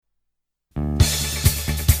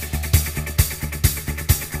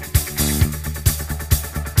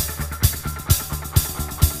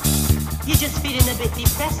just feeling a bit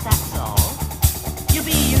depressed, that's all. You'll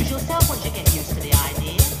be your usual self once you get used to the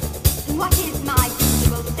idea. And what is my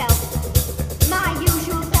usual self? My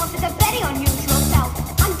usual self is a very unusual self.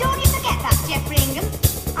 And don't you forget that, Jeffrey Ingham.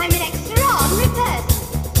 I'm an extraordinary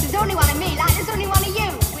person. There's only one of me, like there's only one of you.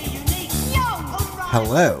 We're unique. Young, alright.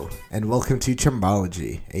 Hello, and welcome to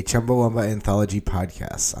Chumbology, a Chumbawamba anthology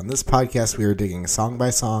podcast. On this podcast, we are digging song by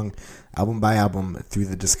song, album by album, through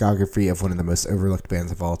the discography of one of the most overlooked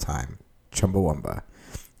bands of all time, Chumbawamba.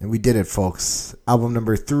 And we did it, folks. Album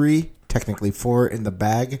number 3, technically 4 in the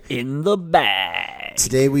bag. In the bag.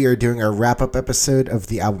 Today we are doing our wrap-up episode of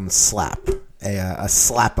the album Slap, a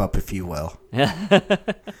slap-up, if you will.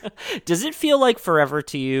 Does it feel like forever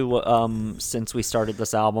to you since we started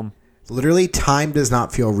this album? Literally, time does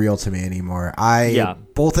not feel real to me anymore.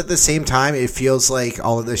 Both at the same time, it feels like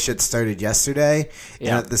all of this shit started yesterday,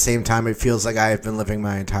 and at the same time, it feels like I have been living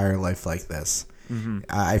my entire life like this. Mm-hmm.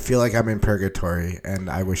 I feel like I'm in purgatory, and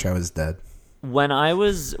I wish I was dead. When I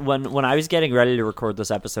was getting ready to record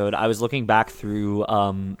this episode, I was looking back through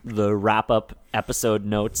the wrap-up episode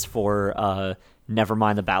notes for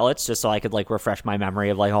Nevermind the Ballots, just so I could refresh my memory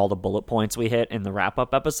of all the bullet points we hit in the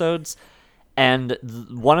wrap-up episodes. And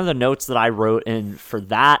one of the notes that I wrote in for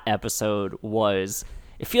that episode was,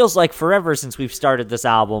 it feels like forever since we've started this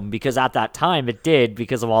album, because at that time it did,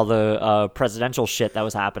 because of all the presidential shit that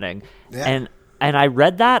was happening. Yeah. And I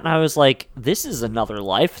read that and I was like, this is another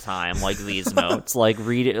lifetime, these notes.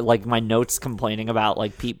 Read it, my notes complaining about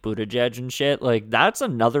Pete Buttigieg and shit. That's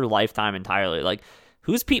another lifetime entirely.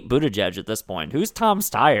 Who's Pete Buttigieg at this point? Who's Tom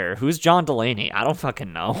Steyer? Who's John Delaney? I don't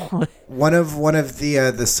fucking know. One of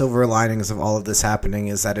the silver linings of all of this happening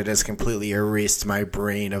is that it has completely erased my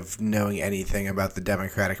brain of knowing anything about the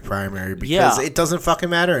Democratic primary, because it doesn't fucking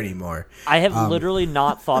matter anymore. I have literally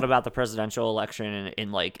not thought about the presidential election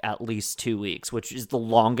in at least 2 weeks, which is the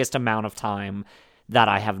longest amount of time that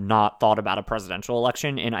I have not thought about a presidential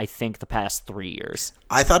election in, I think, the past 3 years.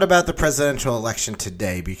 I thought about the presidential election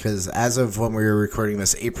today because as of when we were recording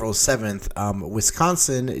this, April 7th,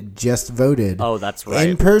 Wisconsin just voted. Oh, that's right.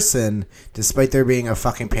 In person, despite there being a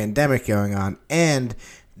fucking pandemic going on. And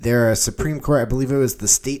their Supreme Court, I believe it was the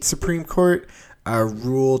state Supreme Court,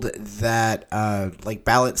 ruled that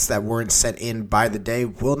ballots that weren't sent in by the day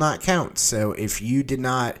will not count. So if you did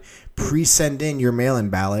not pre-send in your mail-in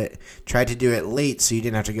ballot, tried to do it late so you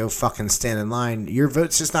didn't have to go fucking stand in line, your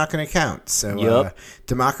vote's just not going to count. So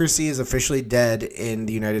democracy is officially dead in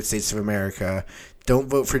the United States of America. Don't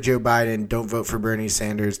vote for Joe Biden. Don't vote for Bernie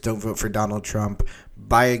Sanders. Don't vote for Donald Trump.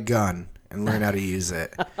 Buy a gun and learn how to use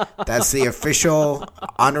it. That's the official,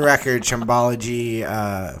 on-record Chumbology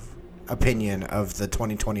opinion of the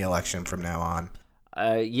 2020 election from now on.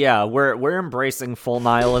 We're embracing full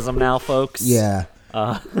nihilism now, folks. Yeah.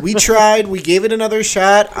 We tried. We gave it another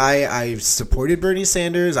shot. I supported Bernie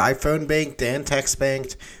Sanders. I phone banked and text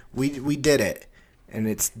banked. We did it, and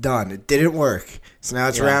it's done. It didn't work. So now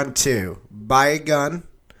it's round 2. Buy a gun.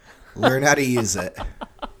 Learn how to use it.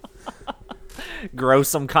 Grow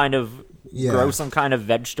some kind of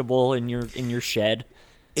vegetable in your shed.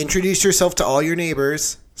 Introduce yourself to all your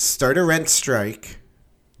neighbors. Start a rent strike.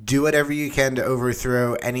 Do whatever you can to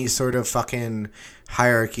overthrow any sort of fucking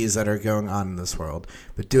hierarchies that are going on in this world.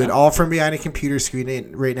 But do it all from behind a computer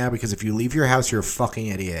screen right now, because if you leave your house, you're a fucking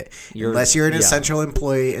idiot. Unless you're an essential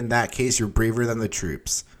employee, in that case, you're braver than the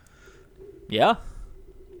troops. Yeah.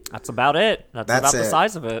 That's about it. That's about the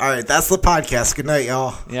size of it. All right, that's the podcast. Good night,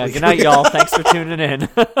 y'all. Yeah, good night, y'all. Thanks for tuning in.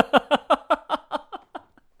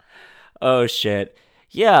 Oh, shit.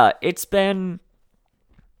 Yeah, it's been...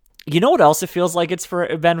 You know what else it feels like it's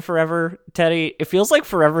been forever, Teddy? It feels like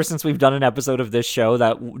forever since we've done an episode of this show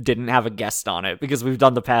that didn't have a guest on it, because we've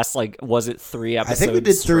done the past, 3 episodes? I think we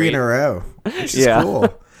did 3 in a row, which is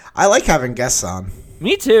cool. I like having guests on.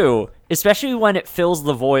 Me too, especially when it fills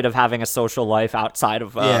the void of having a social life outside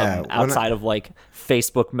of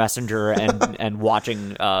Facebook Messenger and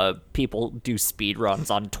watching people do speed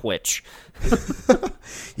runs on Twitch.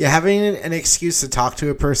 Having an excuse to talk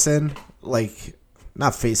to a person,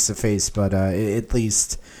 not face to face, but at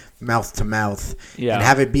least mouth to mouth, and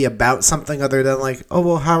have it be about something other than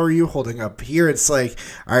how are you holding up? Here it's all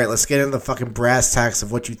right, let's get into the fucking brass tacks of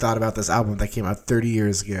what you thought about this album that came out 30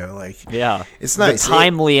 years ago. It's nice. The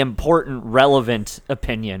timely, important, relevant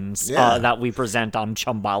opinions that we present on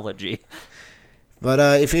Chumbology.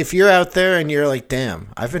 But if you're out there and you're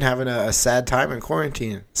damn, I've been having a sad time in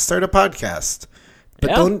quarantine, start a podcast.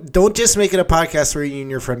 But don't just make it a podcast where you and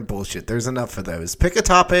your friend bullshit. There's enough of those. Pick a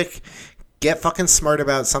topic, get fucking smart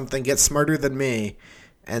about something, get smarter than me,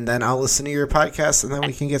 and then I'll listen to your podcast, and then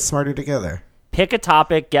we can get smarter together. pick a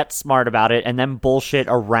topic, get smart about it, and then bullshit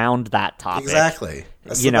around that topic. Exactly.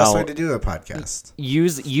 That's You the best know, way to do a podcast.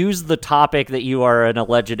 Use the topic that you are an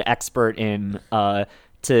alleged expert in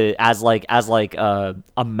as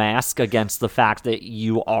a mask against the fact that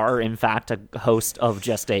you are in fact a host of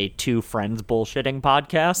just a two friends bullshitting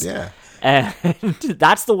podcast. Yeah. And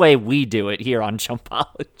that's the way we do it here on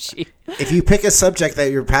Chumpology. If you pick a subject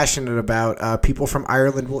that you're passionate about, people from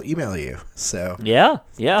Ireland will email you. So Yeah.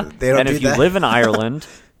 They don't and do if you that. live in Ireland,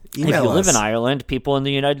 email us. people in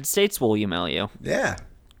the United States will email you. Yeah,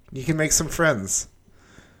 you can make some friends.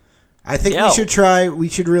 I think Yeah. we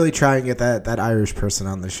should really try and get that Irish person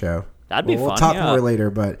on the show. That'd be We'll fun, talk yeah. more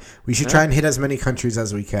later, but we should try and hit as many countries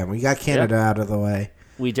as we can. We got Canada out of the way.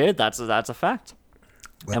 We did. That's a fact.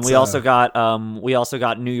 And Let's, we also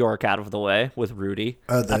got New York out of the way with Rudy.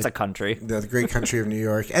 That's a country. the great country of New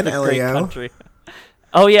York and Great LAO. country.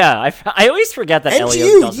 Oh yeah, I always forget that And LAO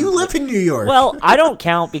you doesn't live in New York. Well, I don't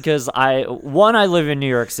count because I live in New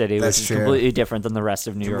York City, That's which is true. completely different than the rest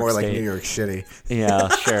of New York more State. like New York shitty. Yeah,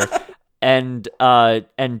 sure. And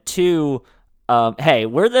two, hey,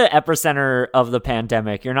 we're the epicenter of the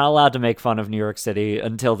pandemic. You're not allowed to make fun of New York City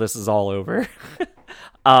until this is all over.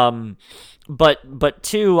 But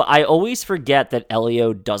two, I always forget that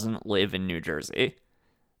Elio doesn't live in New Jersey.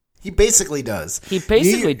 He basically does. He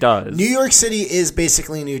basically does. New York City is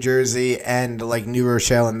basically New Jersey, and like New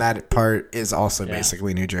Rochelle, and that part is also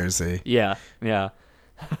basically New Jersey. Yeah. Yeah.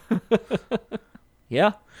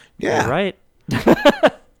 Yeah. You're right.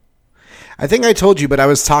 I think I told you, but I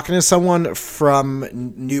was talking to someone from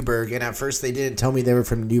Newburgh, and at first they didn't tell me they were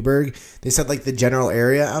from Newburgh. They said like the general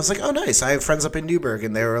area. I was like, oh, nice. I have friends up in Newburgh,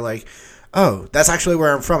 and they were like, oh, that's actually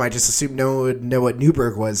where I'm from. I just assumed no one would know what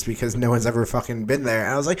Newburgh was because no one's ever fucking been there.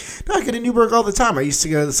 And I was like, no, I go to Newburgh all the time. I used to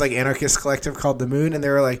go to this like anarchist collective called The Moon, and they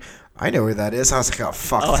were like, I know where that is. I was like, oh,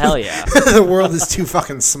 fuck. Oh, hell yeah. The world is too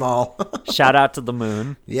fucking small. Shout out to the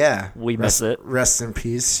moon. Yeah. We miss it. Rest in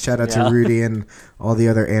peace. Shout out Yeah. to Rudy and all the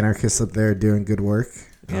other anarchists up there doing good work.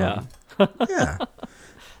 Yeah. Yeah.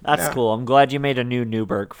 That's Yeah. cool. I'm glad you made a new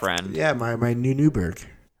Newburgh friend. Yeah, my new Newburgh.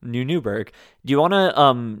 New Newburgh. Do you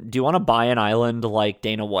wanna buy an island like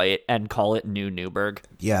Dana White and call it New Newburgh?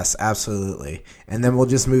 Yes, absolutely. And then we'll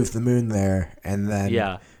just move the moon there, and then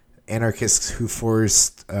Yeah. anarchists who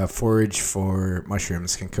forage for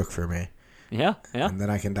mushrooms can cook for me, Yeah, yeah. and then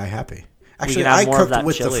I can die happy. Actually, can have I more of cooked that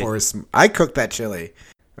with chili. the forest. I cooked that chili,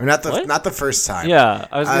 or not the What? first time. Yeah,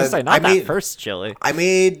 I was gonna say I not that made- first chili. I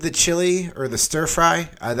made the chili or the stir fry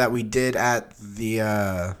that we did at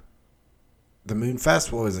the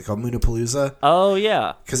Moonfest. What was it called? Moonapalooza. Oh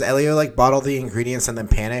yeah, Because Elio like bought all the ingredients and then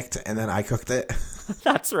panicked, and then I cooked it.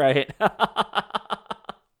 that's right.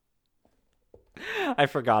 I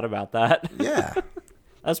forgot about that. Yeah.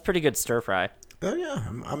 That's pretty good stir fry. Oh yeah,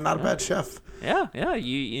 I'm not a bad chef. Yeah, yeah.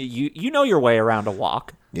 You know your way around a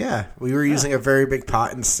wok. Yeah, we were using a very big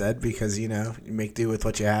pot instead because you make do with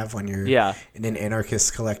what you have when you're in an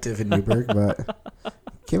anarchist collective in Newburgh, but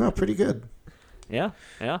came out pretty good. Yeah,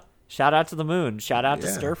 yeah. Shout out to the moon. Shout out to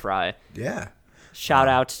Yeah. stir fry. Yeah. Shout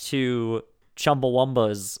out to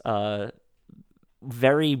Chumbawamba's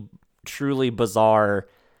very truly bizarre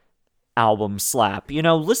album Slap.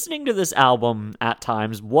 Listening to this album at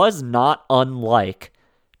times was not unlike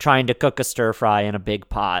trying to cook a stir fry in a big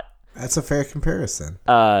pot. That's a fair comparison.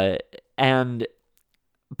 And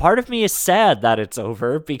part of me is sad that it's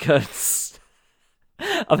over because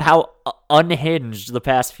of how unhinged the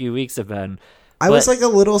past few weeks have been. I was like a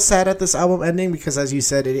little sad at this album ending because, as you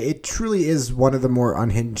said, it truly is one of the more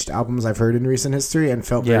unhinged albums I've heard in recent history and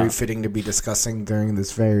felt very fitting to be discussing during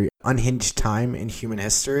this very unhinged time in human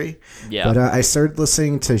history. Yeah. But I started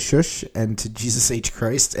listening to Shush and to Jesus H.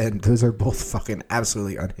 Christ, and those are both fucking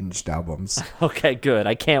absolutely unhinged albums. Okay, good.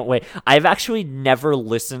 I can't wait. I've actually never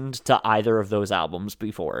listened to either of those albums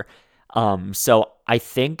before. So I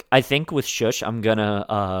think with Shush, I'm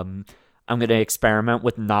gonna experiment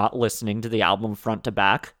with not listening to the album front to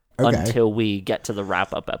back until we get to the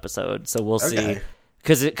wrap up episode. So we'll see.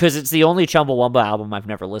 Because it's the only Chumbawamba album I've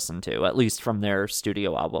never listened to, at least from their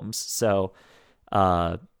studio albums. So,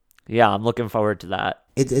 yeah, I'm looking forward to that.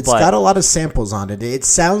 It's got a lot of samples on it. It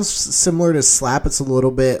sounds similar to Slap. It's a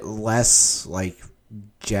little bit less like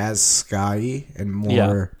jazz sky and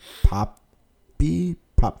more pop punky.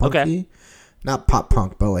 Okay. Not pop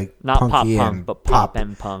punk, but like Not pop punky punk, and but pop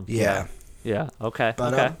and punk. Yeah. Yeah. Okay.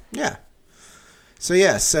 But, okay. yeah.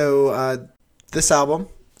 So this album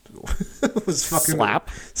was fucking Slap.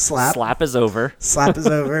 Slap. Slap is over. Slap is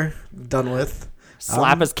over. Done with.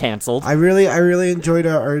 Slap is canceled. I really enjoyed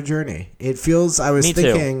our journey. It feels. I was Me too.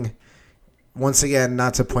 thinking once again,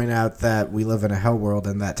 not to point out that we live in a hell world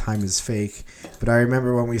and that time is fake, but I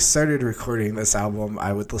remember when we started recording this album,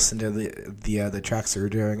 I would listen to the tracks we were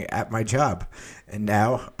doing at my job, and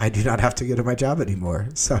now I do not have to go to my job anymore.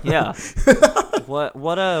 So Yeah.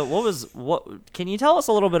 Can you tell us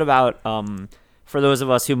a little bit about for those of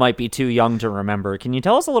us who might be too young to remember, can you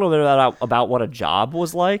tell us a little bit about what a job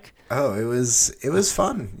was like? Oh, it was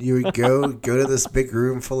fun. You would go to this big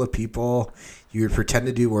room full of people. You would pretend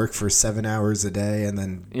to do work for 7 hours a day and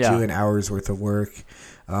then do an hour's worth of work.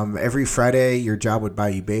 Every Friday, your job would buy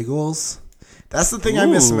you bagels. That's the thing I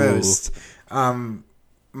miss most. My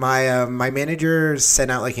manager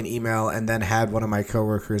sent out like an email and then had one of my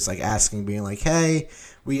coworkers like asking, being like, "Hey,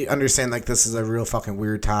 we understand like this is a real fucking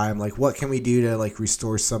weird time. Like, what can we do to like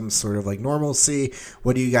restore some sort of like normalcy?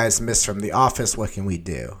 What do you guys miss from the office? What can we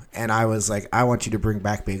do?" And I was like, "I want you to bring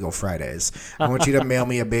back Bagel Fridays. I want you to mail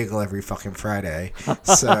me a bagel every fucking Friday."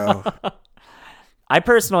 So I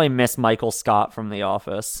personally miss Michael Scott from The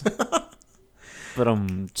Office. But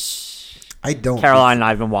I don't. Caroline and I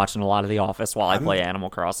have been watching a lot of The Office while I play Animal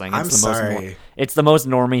Crossing. I'm sorry. It's the most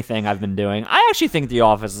normie thing I've been doing. I actually think The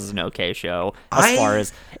Office is an okay show. As far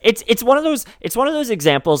as it's one of those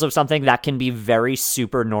examples of something that can be very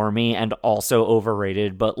super normie and also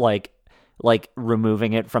overrated, but like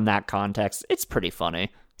removing it from that context, it's pretty funny.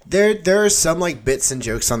 There are some like bits and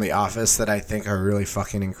jokes on The Office that I think are really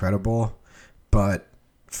fucking incredible, but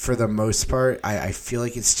for the most part, I feel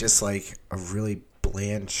like it's just like a really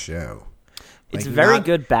bland show. It's very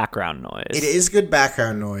good background noise. It is good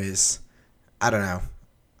background noise. I don't know.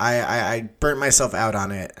 I burnt myself out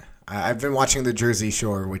on it. I've been watching The Jersey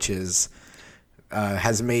Shore, which is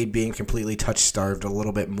has made being completely touch-starved a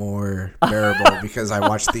little bit more bearable because I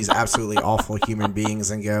watch these absolutely awful human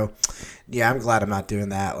beings and go, yeah, I'm glad I'm not doing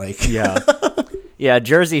that. Like, yeah,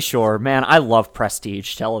 Jersey Shore, man, I love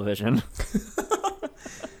prestige television.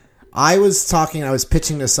 I was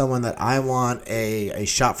pitching to someone that I want a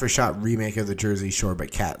shot-for-shot remake of The Jersey Shore,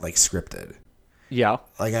 but like scripted. Yeah.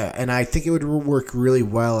 And I think it would work really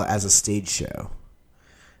well as a stage show.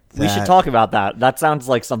 We should talk about that. That sounds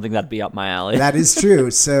like something that'd be up my alley. That is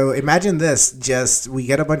true. So imagine this: we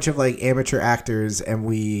get a bunch of like amateur actors, and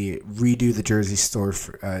we redo the Jersey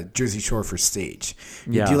Shore for stage.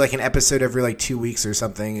 You do like an episode every like 2 weeks or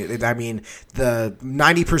something. I mean, the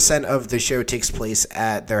 90% of the show takes place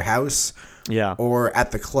at their house, or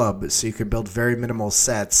at the club. So you could build very minimal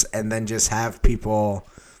sets, and then just have people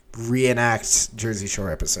reenact Jersey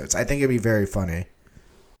Shore episodes. I think it'd be very funny.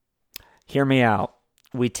 Hear me out.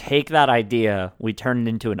 We take that idea, we turn it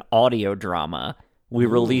into an audio drama. We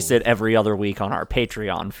release it every other week on our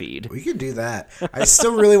Patreon feed. We could do that. I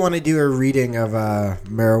still really want to do a reading of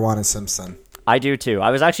Marijuana Simpson. I do too.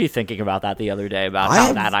 I was actually thinking about that the other day, about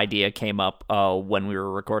how that idea came up when we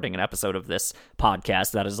were recording an episode of this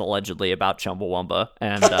podcast that is allegedly about Chumbawamba.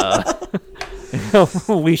 And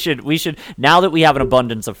we should now that we have an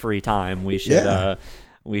abundance of free time, we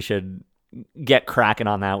should get cracking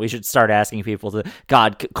on that. We should start asking people to...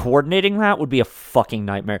 God, coordinating that would be a fucking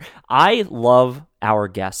nightmare. I love our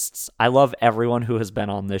guests. I love everyone who has been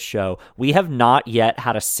on this show. We have not yet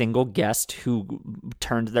had a single guest who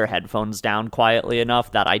turned their headphones down quietly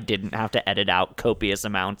enough that I didn't have to edit out copious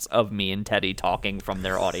amounts of me and Teddy talking from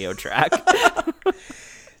their audio track.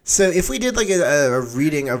 So if we did like a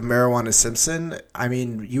reading of Marijuana Simpson, I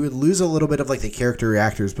mean, you would lose a little bit of like the character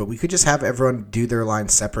reactors, but we could just have everyone do their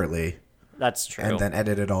lines separately. That's true. And then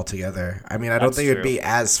edit it all together. I mean, I don't think it would be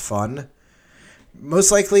as fun.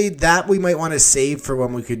 Most likely that we might want to save for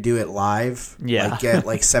when we could do it live. Yeah. Like get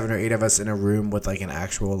like 7 or 8 of us in a room with like an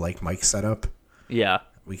actual like mic setup. Yeah.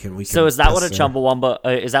 We can. So is that what a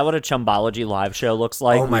Chumbawamba? Is that what a Chumbology live show looks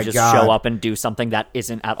like? Oh my we just God. show up and do something that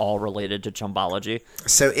isn't at all related to Chumbology.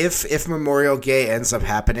 So if Memorial Gay ends up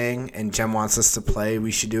happening and Jem wants us to play,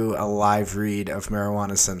 we should do a live read of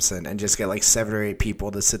Marijuana Simpson and just get like 7 or 8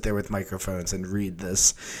 people to sit there with microphones and read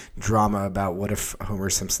this drama about what if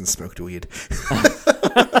Homer Simpson smoked weed.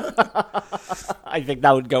 I think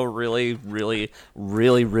that would go really, really,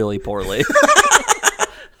 really, really poorly.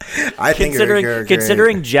 I think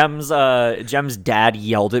considering Jem's dad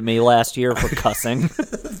yelled at me last year for cussing.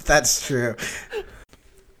 That's true.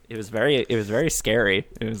 It was very scary.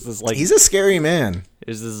 It was this like he's a scary man. It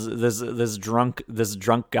was this drunk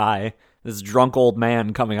guy, this drunk old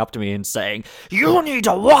man coming up to me and saying, "You need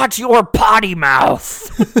to watch your potty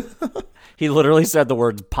mouth." He literally said the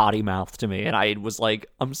words potty mouth to me, and I was like,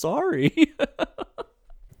 "I'm sorry."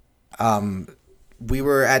 we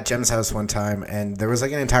were at Jem's house one time, and there was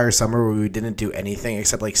like an entire summer where we didn't do anything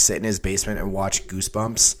except like sit in his basement and watch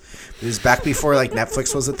Goosebumps. It was back before like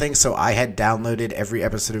Netflix was a thing, so I had downloaded every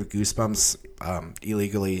episode of Goosebumps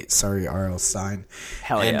illegally. Sorry, R.L. Stein.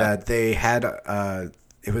 Hell and, yeah. they had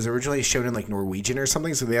it was originally shown in like Norwegian or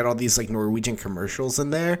something, so they had all these like Norwegian commercials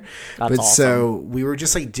in there. That's awesome. So we were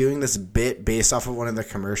just like doing this bit based off of one of the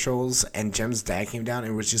commercials, and Jem's dad came down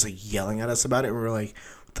and was just like yelling at us about it. And we were like,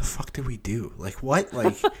 "What the fuck did we do? Like what?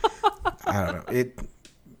 Like I don't know.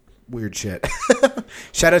 Weird shit."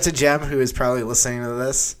 Shout out to Jem, who is probably listening to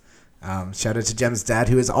this. Shout out to Jem's dad,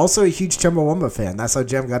 who is also a huge Chumbawamba fan. That's how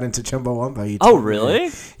Jem got into Chumbawamba. He Oh, told me.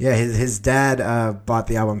 really? Yeah, his dad bought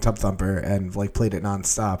the album Tub Thumper and like played it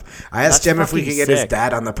nonstop. I asked That's Jem if we fucking could get his sick.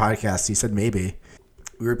 dad on the podcast. He said maybe.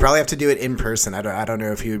 We would probably have to do it in person. I don't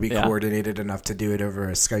know if he would be Yeah. coordinated enough to do it over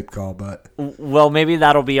a Skype call, but Well, maybe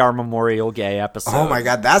that'll be our Memorial Gay episode. oh my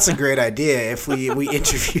god, that's a great idea. If we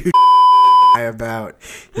interviewed about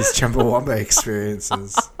his Chumbawamba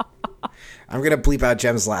experiences. I'm gonna bleep out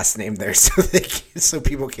Jem's last name there so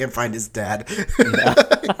people can't find his dad. Yeah.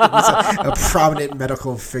 He's a prominent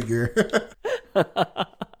medical figure.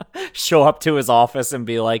 Show up to his office and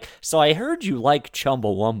be like, "So I heard you like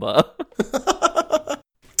Chumbawamba."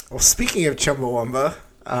 Well, speaking of Chumbawamba,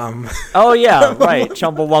 Oh yeah, right,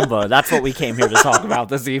 Chumbawamba. That's what we came here to talk about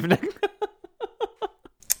this evening.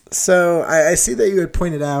 so I see that you had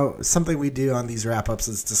pointed out something we do on these wrap-ups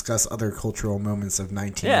is discuss other cultural moments of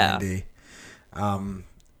 1990.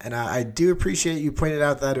 And I do appreciate you pointed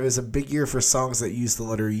out that it was a big year for songs that use the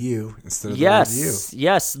letter U instead of the word U.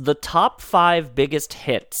 Yes. The top 5 biggest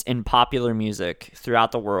hits in popular music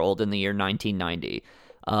throughout the world in the year 1990.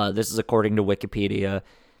 This is according to Wikipedia.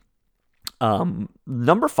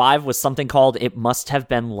 Number 5 was something called "It Must Have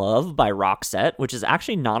Been Love" by Roxette, which is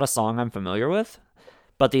actually not a song I'm familiar with.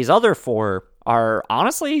 But these other 4 are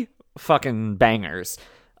honestly fucking bangers.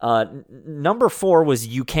 Number 4 was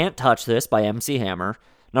 "You Can't Touch This" by MC Hammer.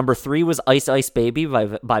 Number 3 was "Ice Ice Baby"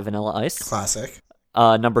 by Vanilla Ice. Classic.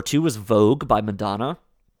 Number 2 was "Vogue" by Madonna.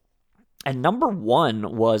 And number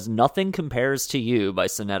 1 was "Nothing Compares to You" by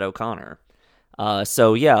Sinead O'Connor.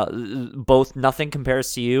 So yeah, both "Nothing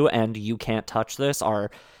Compares to You" and "You Can't Touch This" are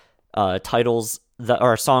titles that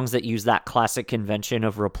are songs that use that classic convention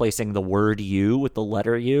of replacing the word "you" with the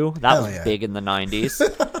letter "U." That Hell was yeah. big in the 90s.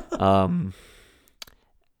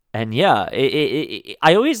 And yeah,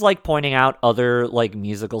 I always like pointing out other like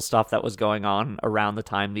musical stuff that was going on around the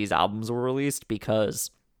time these albums were released,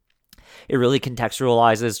 because it really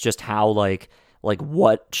contextualizes just how like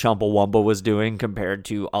what Chumbawamba was doing compared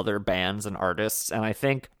to other bands and artists. And I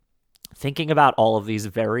think thinking about all of these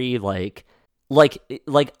very like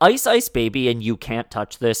Ice Ice Baby and "You Can't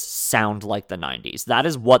Touch This" sound like the 90s. That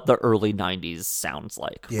is what the early 90s sounds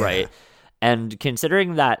like, Yeah. right? And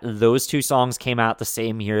considering that those 2 songs came out the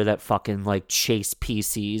same year that fucking like Chase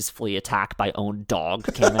PC's "Flea Attack" by Own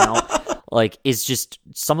Dog came out, like, is just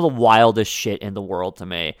some of the wildest shit in the world to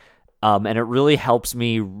me. And it really helps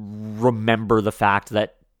me remember the fact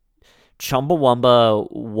that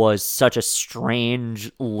Chumbawamba was such a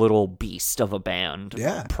strange little beast of a band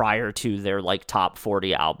prior to their like top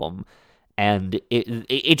 40 album. And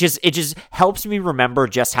it just helps me remember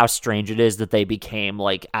just how strange it is that they became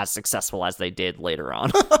like as successful as they did later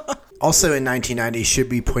on. Also in 1990, should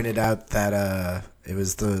be pointed out that it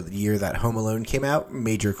was the year that Home Alone came out,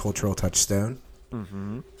 major cultural touchstone.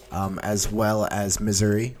 Mm-hmm. As well as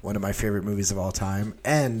Misery, one of my favorite movies of all time,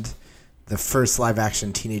 and the first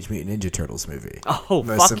live-action Teenage Mutant Ninja Turtles movie. Oh,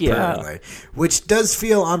 fuck yeah. Which does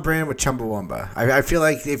feel on brand with Chumbawamba. I feel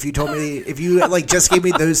like if you told me, if you like just gave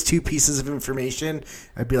me those 2 pieces of information,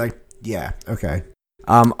 I'd be like, yeah, okay.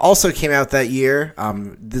 Also came out that year.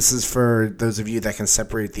 This is for those of you that can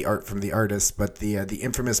separate the art from the artist, but the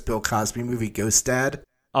infamous Bill Cosby movie Ghost Dad.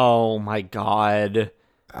 Oh my god.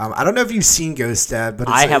 I don't know if you've seen Ghost Dad, but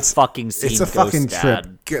I have fucking seen it's a Ghost fucking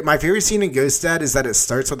Dad. trip. My favorite scene in Ghost Dad is that it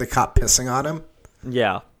starts with the cop pissing on him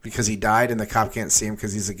Yeah. because he died and the cop can't see him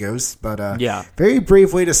because he's a ghost. But Yeah. very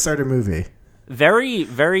brave way to start a movie. Very,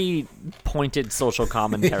 very pointed social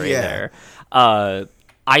commentary Yeah. there.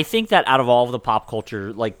 I think that out of all of the pop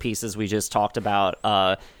culture like pieces we just talked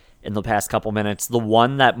about in the past couple minutes, the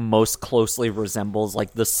one that most closely resembles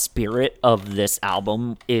like the spirit of this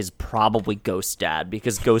album is probably Ghost Dad,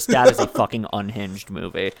 because Ghost Dad is a fucking unhinged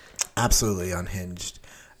movie. Absolutely unhinged.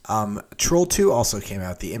 Troll 2 also came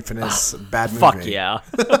out, the infamous bad movie. Fuck yeah.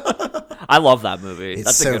 I love that movie. It's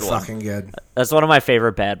That's so a good one. fucking good. That's one of my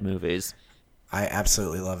favorite bad movies. I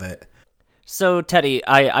absolutely love it. So, Teddy,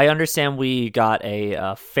 I understand we got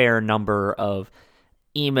a fair number of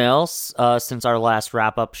emails since our last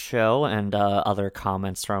wrap-up show and other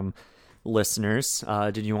comments from listeners.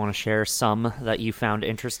 Did you want to share some that you found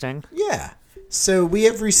interesting? Yeah. So we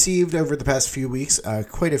have received over the past few weeks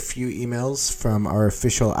quite a few emails from our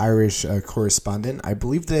official Irish correspondent. I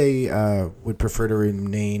believe they would prefer to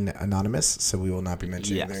remain anonymous, so we will not be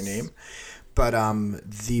mentioning their name. But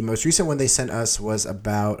the most recent one they sent us was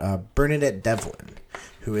about Bernadette Devlin,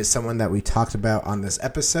 who is someone that we talked about on this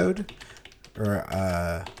episode, or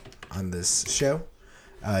on this show.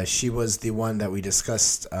 She was the one that we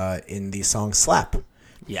discussed in the song Slap.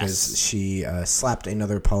 Yes. Because she slapped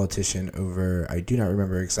another politician over, I do not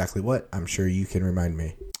remember exactly what. I'm sure you can remind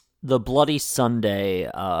me. The Bloody Sunday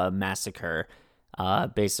massacre.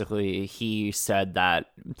 Basically, he said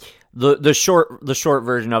that the short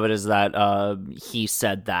version of it is that he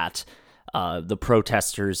said that the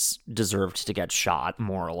protesters deserved to get shot,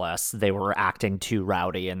 more or less. They were acting too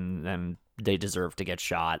rowdy and they deserved to get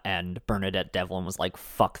shot. And Bernadette Devlin was like,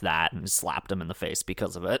 "Fuck that," and slapped him in the face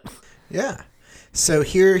because of it. Yeah. So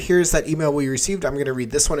here's that email we received. I'm going to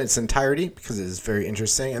read this one in its entirety because it is very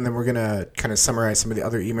interesting. And then we're going to kind of summarize some of the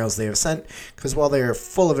other emails they have sent because while they are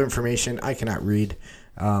full of information, I cannot read.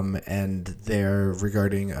 And they're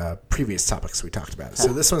regarding previous topics we talked about.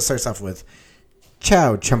 So this one starts off with,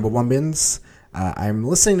 "Ciao, Chumbawambins. I'm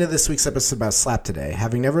listening to this week's episode about Slap today.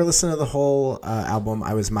 Having never listened to the whole album,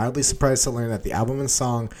 I was mildly surprised to learn that the album and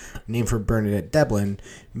song were named for Bernadette Devlin,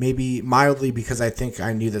 maybe mildly because I think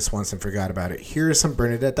I knew this once and forgot about it. Here are some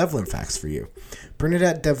Bernadette Devlin facts for you.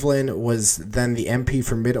 Bernadette Devlin was then the MP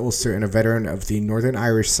for Mid-Ulster and a veteran of the Northern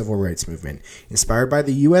Irish Civil Rights Movement. Inspired by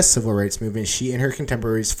the U.S. Civil Rights Movement, she and her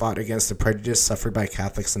contemporaries fought against the prejudice suffered by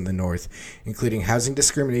Catholics in the North, including housing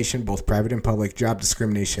discrimination, both private and public, job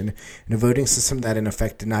discrimination, and a voting system that in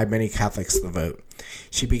effect denied many Catholics the vote.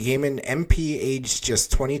 She became an MP aged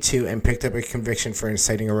just 22 and picked up a conviction for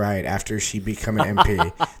inciting a riot after she became an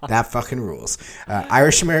MP. That fucking rules.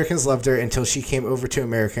 Irish Americans loved her until she came over to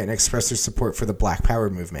America and expressed her support for the Black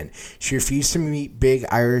Power movement. She refused to meet big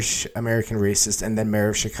Irish American racist and then mayor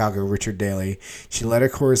of Chicago, Richard Daley. She led a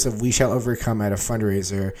chorus of We Shall Overcome at a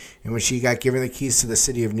fundraiser, and when she got given the keys to the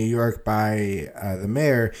city of New York by the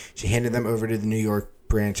mayor, she handed them over to the New York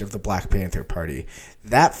branch of the Black Panther Party.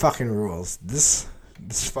 That fucking rules. This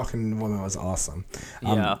fucking woman was awesome.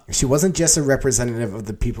 Yeah. She wasn't just a representative of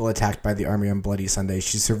the people attacked by the army on Bloody Sunday.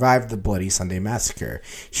 She survived the Bloody Sunday massacre.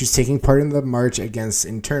 She was taking part in the march against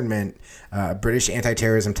internment, a British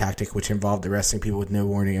anti-terrorism tactic which involved arresting people with no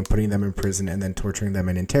warning and putting them in prison and then torturing them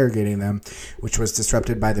and interrogating them, which was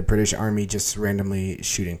disrupted by the British army just randomly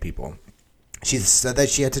shooting people. She said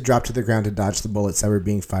that she had to drop to the ground to dodge the bullets that were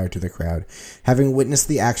being fired to the crowd. Having witnessed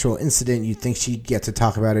the actual incident, you'd think she'd get to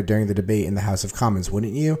talk about it during the debate in the House of Commons,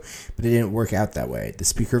 wouldn't you? But it didn't work out that way. The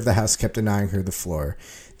Speaker of the House kept denying her the floor.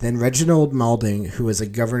 Then Reginald Malding, who was a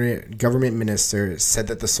government minister, said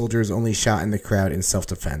that the soldiers only shot in the crowd in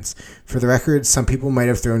self-defense. For the record, some people might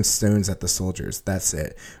have thrown stones at the soldiers. That's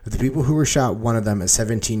it. Of the people who were shot, one of them, a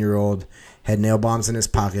 17-year-old, had nail bombs in his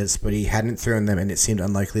pockets, but he hadn't thrown them, and it seemed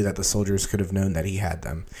unlikely that the soldiers could have known that he had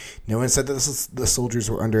them. No one said that the soldiers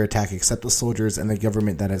were under attack except the soldiers and the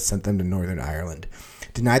government that had sent them to Northern Ireland.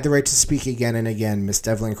 Denied the right to speak again and again, Miss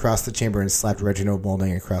Devlin crossed the chamber and slapped Reginald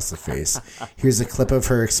Malding across the face. Here's a clip of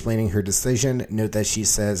her explaining her decision. Note that she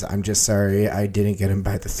says, "I'm just sorry, I didn't get him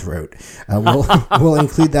by the throat." We'll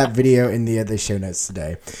include that video in the show notes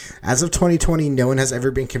today. As of 2020, no one has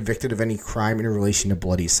ever been convicted of any crime in relation to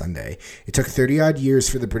Bloody Sunday. It took 30-odd years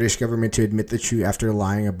for the British government to admit the truth after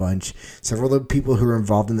lying a bunch. Several of the people who were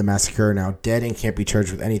involved in the massacre are now dead and can't be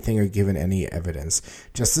charged with anything or given any evidence.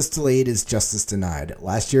 Justice delayed is justice denied.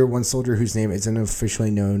 Last year, one soldier whose name isn't officially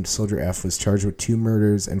known, Soldier F, was charged with 2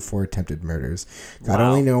 murders and 4 attempted murders. God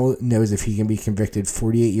only knows if he can be convicted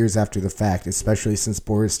 48 years after the fact, especially since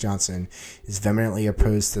Boris Johnson is vehemently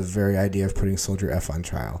opposed to the very idea of putting Soldier F on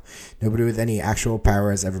trial. Nobody with any actual power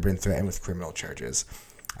has ever been threatened with criminal charges.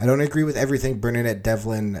 I don't agree with everything Bernadette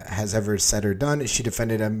Devlin has ever said or done. She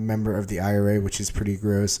defended a member of the IRA, which is pretty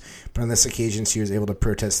gross, but on this occasion she was able to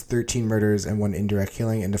protest 13 murders and 1 indirect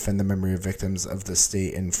killing and defend the memory of victims of the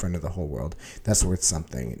state in front of the whole world. That's worth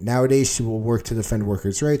something. Nowadays she will work to defend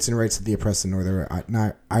workers' rights and rights of the oppressed in Northern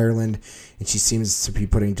Ireland, and she seems to be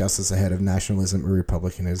putting justice ahead of nationalism or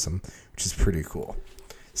republicanism, which is pretty cool.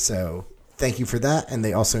 So thank you for that. And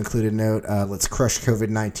they also included a note, let's crush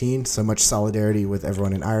COVID-19. So much solidarity with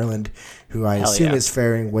everyone in Ireland, who I assume is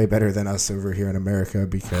faring way better than us over here in America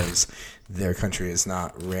because their country is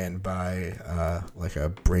not ran by like a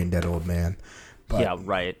brain-dead old man. But yeah,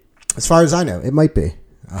 right. As far as I know, it might be.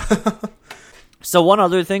 So one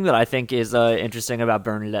other thing that I think is interesting about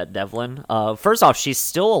Bernadette Devlin, first off, she's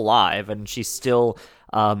still alive, and she's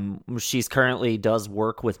currently does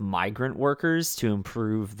work with migrant workers to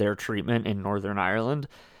improve their treatment in Northern Ireland,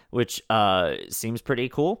 which seems pretty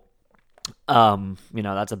cool.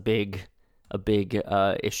 That's a big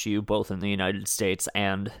issue both in the United States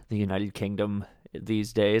and the United Kingdom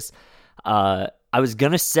these days. I was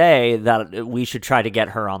gonna say that we should try to get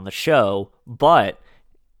her on the show, but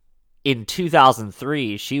in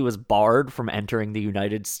 2003, she was barred from entering the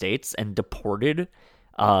United States and deported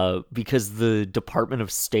because the Department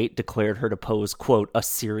of State declared her to pose, quote, a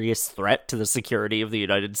serious threat to the security of the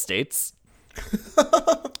United States.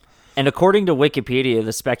 And according to Wikipedia,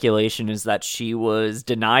 the speculation is that she was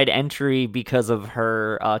denied entry because of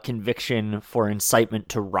her conviction for incitement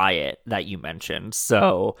to riot that you mentioned.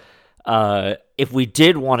 So if we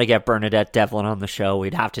did want to get Bernadette Devlin on the show,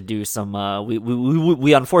 we'd have to do some.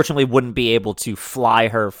 We unfortunately wouldn't be able to fly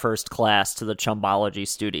her first class to the Chumbology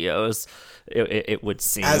studios. It would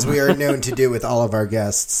seem, as we are known to do with all of our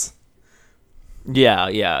guests.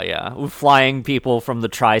 Yeah. We're flying people from the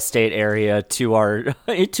tri-state area to our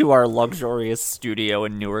luxurious studio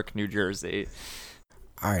in Newark, New Jersey.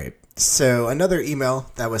 All right. So another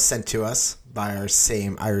email that was sent to us by our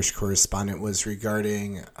same Irish correspondent was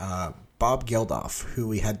regarding Bob Geldof, who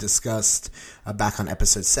we had discussed back on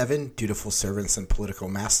episode 7, Dutiful Servants and Political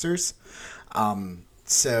Masters.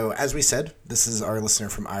 So as we said, this is our listener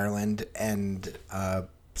from Ireland, and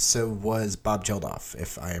so was Bob Geldof,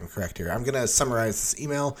 if I am correct here. I'm going to summarize this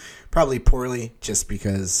email, probably poorly, just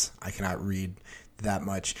because I cannot read that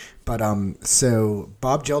much. But so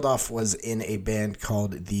Bob Geldof was in a band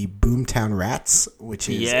called the Boomtown Rats, which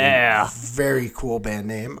is a very cool band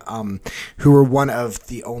name, who were one of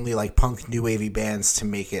the only like punk new wavy bands to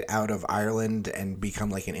make it out of Ireland and become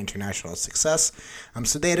like an international success.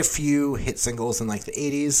 So they had a few hit singles in like the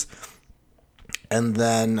 80s. And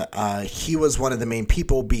then he was one of the main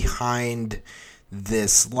people behind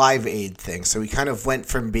this Live Aid thing. So he kind of went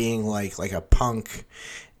from being like a punk,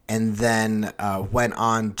 and then went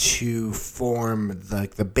on to form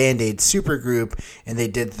the Band-Aid supergroup, and they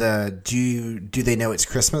did the Do They Know It's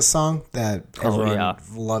Christmas song that everyone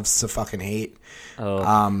loves to fucking hate.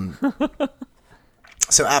 So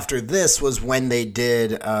after this was when they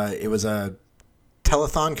did it was a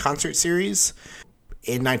telethon concert series.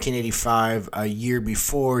 In 1985, a year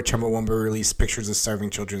before, Chumbawamba released Pictures of Starving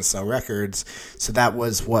Children Sell Records. So that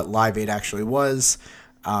was what Live Aid actually was.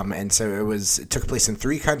 And so it took place in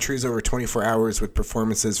 3 countries over 24 hours with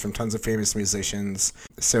performances from tons of famous musicians.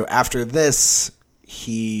 So after this,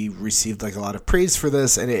 he received like a lot of praise for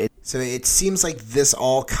this. And it seems like this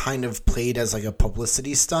all kind of played as like a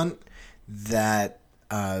publicity stunt, that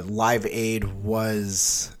Live Aid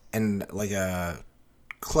was like a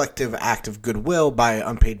collective act of goodwill by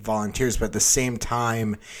unpaid volunteers, but at the same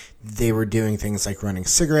time they were doing things like running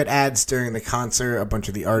cigarette ads during the concert. A bunch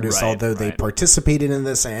of the artists, although they participated in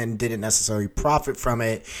this and didn't necessarily profit from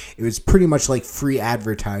it, it was pretty much like free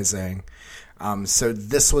advertising. So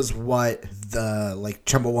this was what the like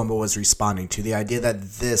Chumbawamba was responding to, the idea that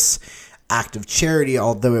this act of charity,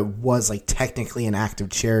 although it was like technically an act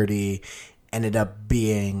of charity, ended up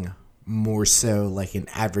being more so like an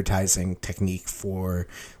advertising technique for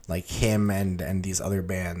like him and these other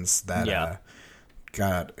bands that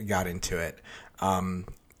got into it.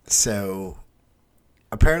 So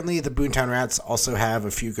apparently the Boomtown Rats also have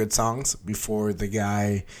a few good songs before the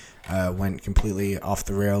guy went completely off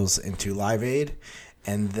the rails into Live Aid.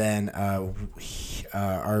 And then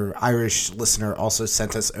our Irish listener also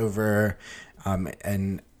sent us over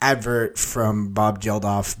an advert from Bob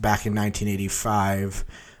Geldof back in 1985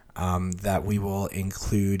 that we will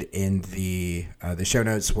include in the show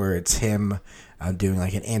notes, where it's him doing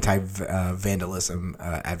like an anti-vandalism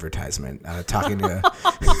advertisement, talking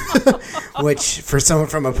to which for someone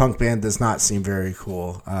from a punk band does not seem very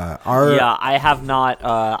cool. I have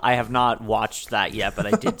not watched that yet, but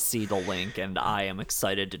I did see the link and I am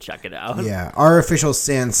excited to check it out. Yeah, our official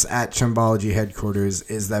stance at Chumbology headquarters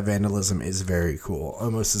is that vandalism is very cool,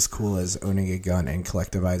 almost as cool as owning a gun and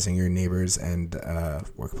collectivizing your neighbors and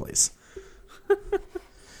workplace.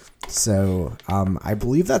 So I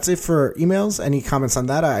believe that's it for emails. Any comments on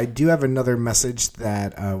that? I do have another message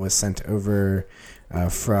that was sent over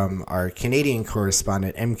from our Canadian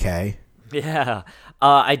correspondent, MK. Yeah,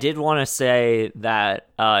 I did want to say that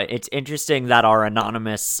it's interesting that our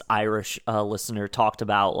anonymous Irish listener talked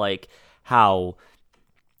about like how,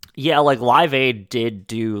 like Live Aid did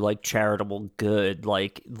do like charitable good,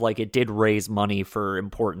 like it did raise money for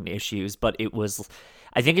important issues, but it was,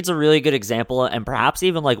 I think it's a really good example, and perhaps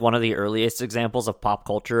even like one of the earliest examples of pop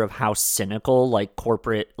culture of how cynical like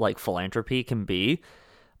corporate like philanthropy can be.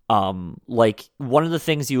 Like one of the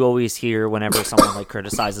things you always hear whenever someone like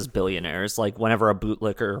criticizes billionaires, like whenever a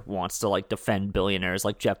bootlicker wants to like defend billionaires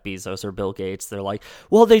like Jeff Bezos or Bill Gates, they're like,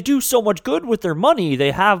 well, they do so much good with their money.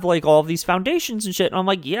 They have like all of these foundations and shit. And I'm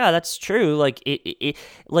like, yeah, that's true. Like it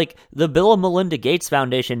like the Bill and Melinda Gates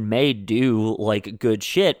Foundation may do like good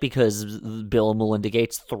shit because Bill and Melinda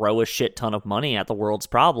Gates throw a shit ton of money at the world's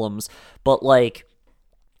problems. But like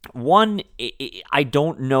I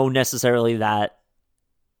don't know necessarily that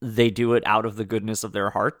they do it out of the goodness of their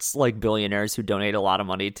hearts, like billionaires who donate a lot of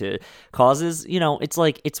money to causes. You know, it's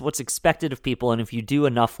like, it's what's expected of people, and if you do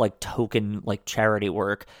enough like token like charity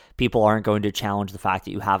work, people aren't going to challenge the fact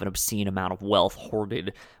that you have an obscene amount of wealth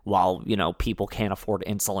hoarded while, you know, people can't afford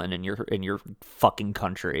insulin in your fucking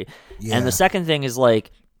country. Yeah. And the second thing is like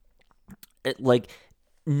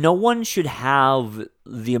no one should have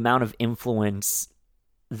the amount of influence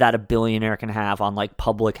that a billionaire can have on like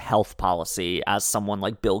public health policy as someone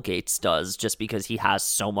like Bill Gates does, just because he has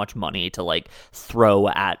so much money to like throw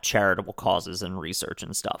at charitable causes and research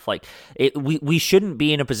and stuff. Like we shouldn't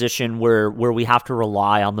be in a position where we have to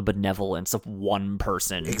rely on the benevolence of one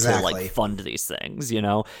person to like fund these things, you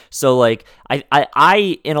know? So like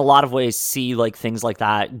I in a lot of ways see like things like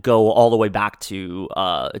that go all the way back to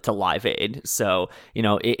Live Aid. So, you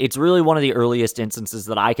know, it's really one of the earliest instances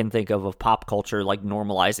that I can think of pop culture like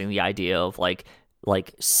normalizing the idea of like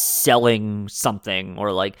selling something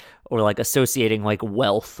or like associating like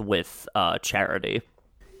wealth with charity.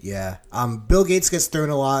 Yeah. Bill Gates gets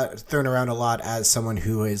thrown around a lot as someone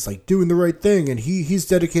who is like doing the right thing, and he's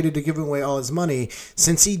dedicated to giving away all his money.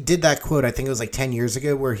 Since he did that quote, I think it was like 10 years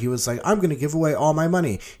ago, where he was like, I'm going to give away all my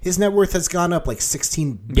money. His net worth has gone up like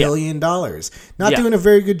 $16 billion. Not doing a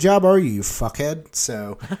very good job, are you fuckhead?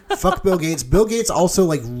 So fuck Bill Gates. Bill Gates also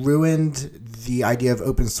like ruined the idea of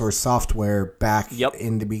open source software back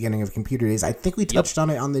in the beginning of computer days. I think we touched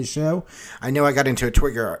on it on this show. I know I got into a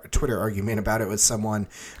Twitter argument about it with someone,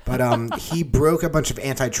 but he broke a bunch of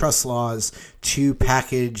antitrust laws to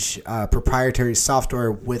package proprietary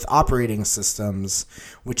software with operating systems,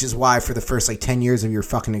 which is why for the first like 10 years of your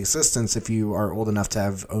fucking existence, if you are old enough to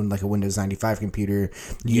have owned like a Windows 95 computer,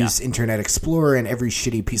 use Internet Explorer and every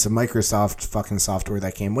shitty piece of Microsoft fucking software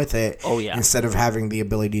that came with it. Oh yeah. Instead of having the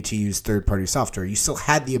ability to use third-party software. You still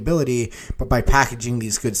had the ability, but by packaging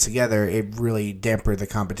these goods together, it really dampened the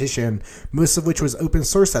competition, most of which was open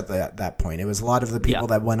source at that point. It was a lot of the people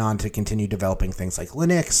that went on to continue developing things like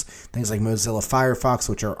Linux, things like Mozilla Firefox,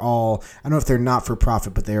 which are all, I don't know if they're not for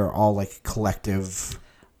profit, but they are all like collective.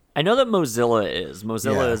 I know that Mozilla is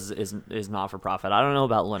not for profit. I don't know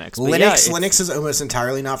about Linux. But Linux is almost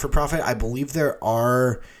entirely not for profit. I believe there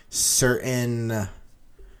are certain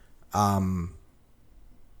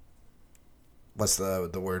what's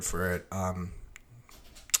the word for it? I'm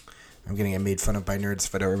going to get made fun of by nerds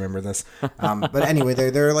if I don't remember this. But anyway,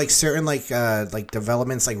 there are like certain like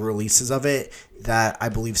developments, like releases of it that I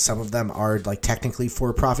believe some of them are like technically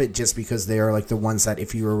for profit, just because they are like the ones that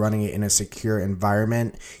if you were running it in a secure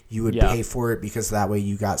environment, you would pay for it, because that way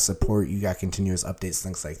you got support, you got continuous updates,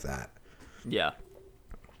 things like that. Yeah.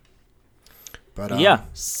 But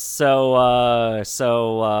So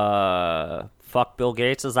fuck Bill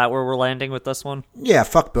Gates. Is that where we're landing with this one? Yeah,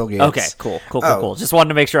 fuck Bill Gates. Okay, cool. Just wanted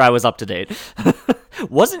to make sure I was up to date.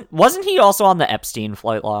 Wasn't he also on the Epstein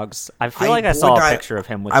flight logs? I feel like I saw a picture of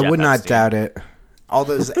him with Jeff I would not Epstein. Doubt it. All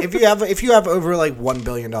those if you have over like $1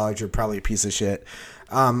 billion, you're probably a piece of shit.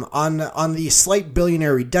 On the slight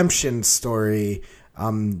billionaire redemption story,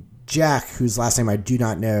 Jack, whose last name I do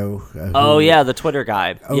not know. The Twitter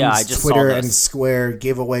guy. Yeah, I just Twitter saw this. And Square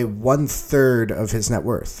gave away 1/3 of his net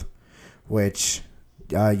worth, which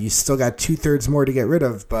you still got 2/3 more to get rid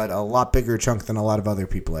of, but a lot bigger chunk than a lot of other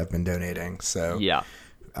people have been donating. So yeah,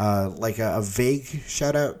 like a vague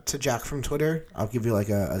shout out to Jack from Twitter. I'll give you like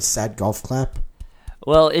a sad golf clap.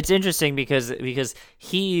 Well, it's interesting because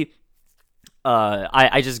he.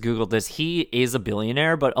 I just Googled this. He is a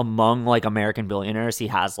billionaire, but among like American billionaires, he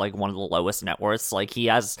has like one of the lowest net worths. Like he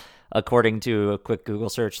has, according to a quick Google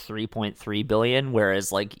search, 3.3 billion,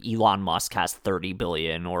 whereas like Elon Musk has 30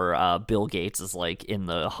 billion, or Bill Gates is like in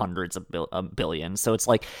the hundreds of billions. So it's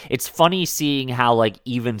like, it's funny seeing how like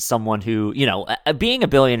even someone who, you know, being a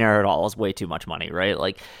billionaire at all is way too much money, right?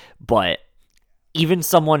 Like, but even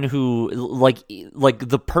someone who like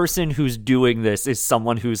the person who's doing this is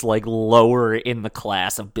someone who's like lower in the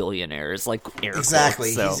class of billionaires, like air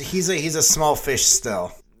exactly. Quotes, so. He's a small fish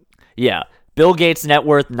still. Yeah, Bill Gates' net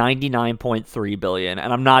worth $99.3 billion,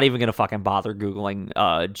 and I'm not even gonna fucking bother googling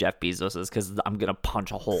Jeff Bezos's because I'm gonna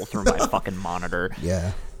punch a hole through my fucking monitor.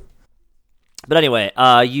 Yeah. But anyway,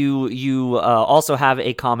 you also have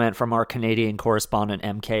a comment from our Canadian correspondent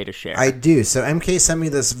MK to share. I do. So MK sent me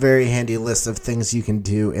this very handy list of things you can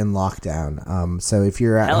do in lockdown. So if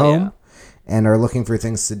you're at Hell home yeah. and are looking for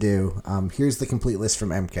things to do, here's the complete list from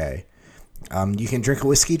MK. You can drink a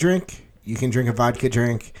whiskey drink. You can drink a vodka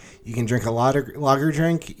drink. You can drink a lager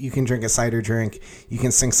drink. You can drink a cider drink. You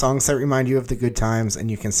can sing songs that remind you of the good times,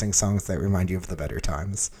 and you can sing songs that remind you of the better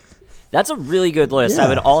times. That's a really good list. Yeah. I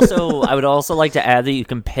would also like to add that you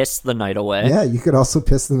can piss the night away. Yeah, you could also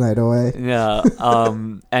piss the night away. Yeah,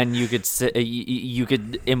 and you could you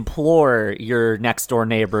could implore your next door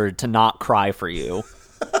neighbor to not cry for you.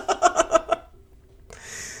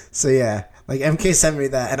 So yeah, like MK sent me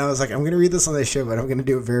that, and I was like, I'm going to read this on the show, but I'm going to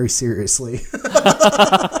do it very seriously.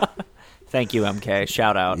 Thank you, MK.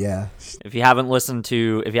 Shout out. Yeah. If you haven't listened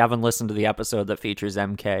to the episode that features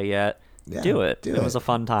MK yet, Yeah, do it. It was a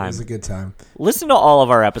fun It time. was a good time. Listen to all of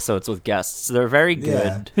our episodes with guests. They're very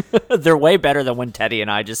good. They're way better than when Teddy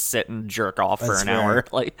and I just sit and jerk off for That's an fair. hour.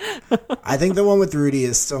 Like, I think the one with Rudy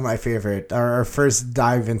is still my favorite. Our first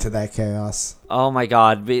dive into that chaos. oh my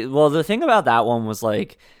god. Well, the thing about that one was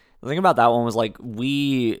like,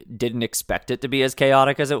 we didn't expect it to be as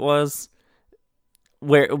chaotic as it was.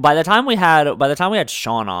 Where by the time we had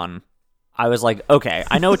Sean on, I was like, okay,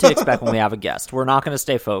 I know what to expect when we have a guest. We're not going to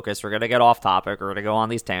stay focused. We're going to get off topic. We're going to go on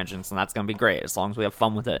these tangents, and that's going to be great as long as we have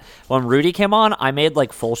fun with it. When Rudy came on, I made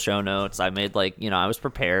like full show notes. I made like, I was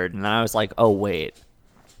prepared, and then I was like, oh wait,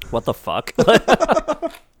 what the fuck?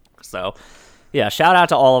 So, yeah, shout out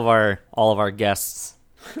to all of our guests,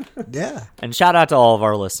 Yeah. and shout out to all of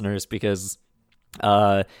our listeners because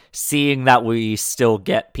seeing that we still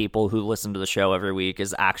get people who listen to the show every week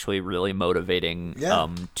is actually really motivating. Yeah.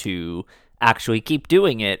 To actually keep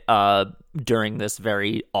doing it during this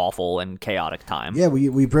very awful and chaotic time. Yeah,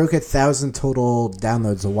 we broke 1,000 total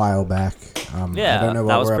downloads a while back. Yeah, I don't know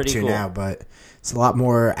that what was we're up pretty to cool. now, but it's a lot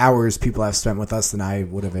more hours people have spent with us than I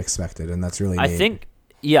would have expected, and that's really neat.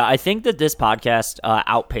 I think that this podcast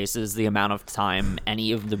outpaces the amount of time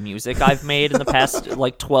any of the music I've made in the past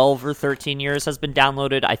like 12 or 13 years has been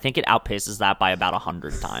downloaded. I think it outpaces that by about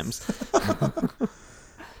 100 times.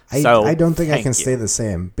 I don't think I thank can you. stay the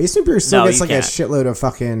same. Basement Beer still No, gets you like can't. a shitload of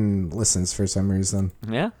fucking listens for some reason.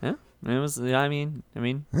 Yeah. It was. I mean,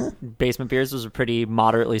 Basement Beers was a pretty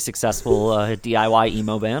moderately successful DIY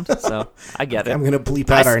emo band, so I get it. I'm gonna bleep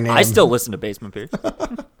out our name. I still listen to Basement Beers.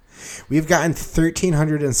 We've gotten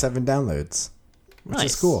 1,307 downloads, which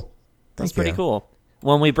Nice. is cool. That's Thank pretty you. cool.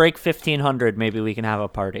 When we break 1,500, maybe we can have a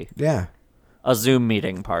party, Yeah, a Zoom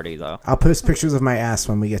meeting party, though. I'll post pictures of my ass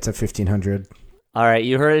when we get to 1,500. All right,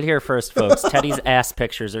 you heard it here first, folks. Teddy's ass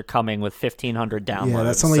pictures are coming with 1,500 downloads. Yeah,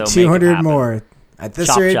 that's only so make it 200 happen. more. At this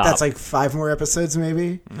Chop, rate, chop. that's like 5 more episodes,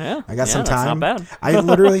 maybe. Yeah, I got some that's time. not bad. I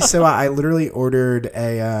literally ordered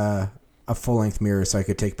a full length mirror so I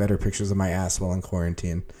could take better pictures of my ass while in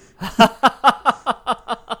quarantine.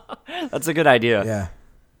 That's a good idea.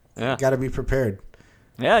 Yeah, got to be prepared.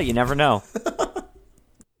 Yeah, you never know.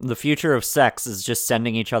 The future of sex is just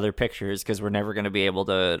sending each other pictures because we're never going to be able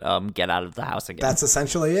to get out of the house again. That's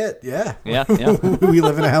essentially it. Yeah. Yeah. We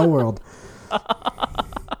live in a hell world.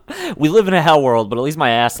 We live in a hell world, but at least my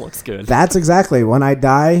ass looks good. That's exactly when I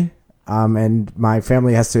die, and my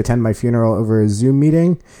family has to attend my funeral over a Zoom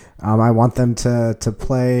meeting. I want them to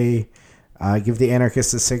play, give the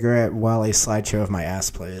anarchist a cigarette while a slideshow of my ass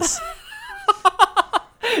plays.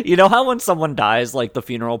 You know how when someone dies, like the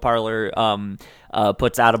funeral parlor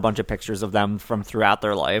puts out a bunch of pictures of them from throughout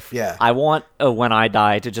their life? Yeah. I want, when I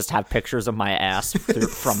die, to just have pictures of my ass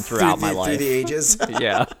from throughout my Through life. the ages.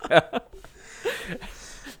 Yeah.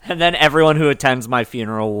 And then everyone who attends my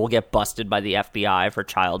funeral will get busted by the FBI for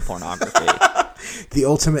child pornography. The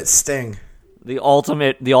ultimate sting. The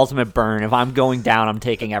ultimate burn. If I'm going down, I'm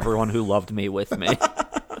taking everyone who loved me with me.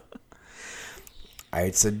 All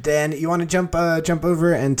right, so Dan, you want to jump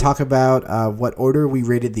over and talk about what order we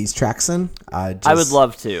rated these tracks in? I would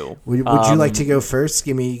love to. Would you like to go first?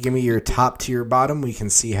 Give me your top to your bottom. We can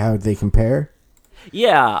see how they compare.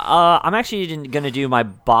 Yeah, I'm actually going to do my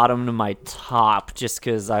bottom to my top just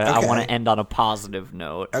because I Okay. want to end on a positive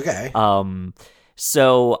note. Okay.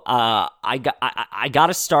 So I got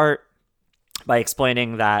to start by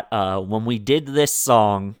explaining that when we did this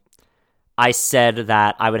song, I said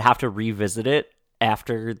that I would have to revisit it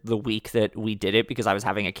after the week that we did it because I was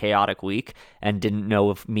having a chaotic week and didn't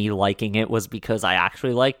know if me liking it was because I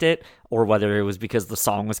actually liked it or whether it was because the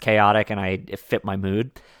song was chaotic and it fit my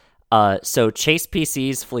mood. So Chase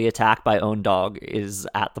PC's Flea Attack by Own Dog is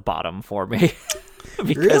at the bottom for me.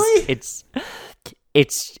 Because Really?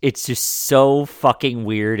 it's just so fucking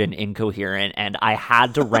weird and incoherent, and I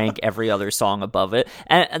had to rank every other song above it.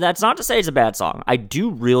 And that's not to say it's a bad song. I do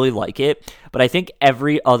really like it, but I think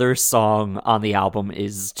every other song on the album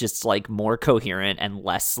is just like more coherent and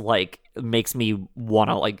less like makes me want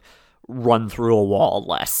to like run through a wall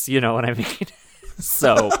less, you know what I mean?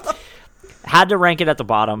 So had to rank it at the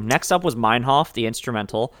bottom. Next up was Meinhof, the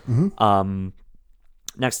instrumental.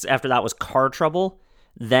 Next after that was Car Trouble.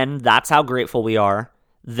 Then That's How Grateful We Are.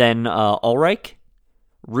 Then Ulrich.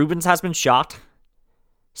 Rubens Has Been Shot.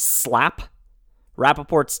 Slap.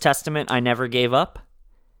 Rappaport's Testament, I Never Gave Up.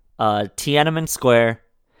 Tiananmen Square.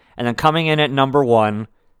 And then coming in at number 1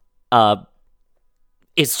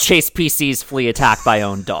 is Chase PC's Flea Attack by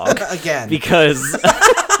Own Dog. Again.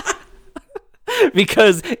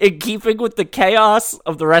 Because in keeping with the chaos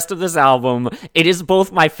of the rest of this album, it is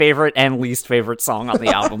both my favorite and least favorite song on the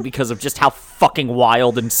album because of just how fucking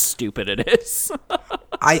wild and stupid it is.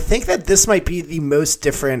 I think that this might be the most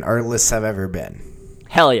different our lists have ever been.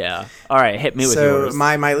 Hell yeah. All right, hit me with yours. So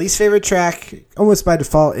my least favorite track, almost by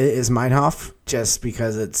default, is Meinhof, just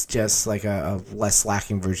because it's just like a less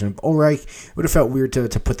lacking version of Ulrich. It would have felt weird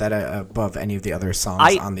to put that above any of the other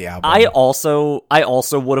songs on the album. I also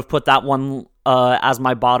would have put that one as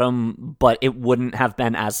my bottom, but it wouldn't have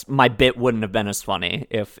been as my bit wouldn't have been as funny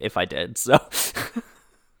if I did. So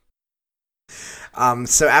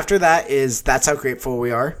so after that is That's How Grateful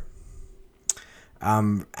We Are.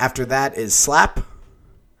 After that is Slap.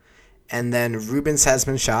 And then Rubens Has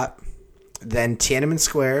Been Shot. Then Tiananmen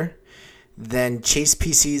Square. Then Chase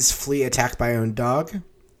PC's Flea Attack by Own Dog.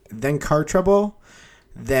 Then Car Trouble.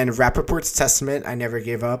 Then Rappaport's Testament, I Never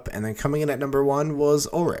Gave Up. And then coming in at number 1 was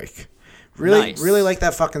Ulrich. Really like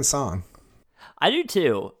that fucking song. I do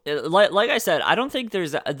too. Like I said, I don't think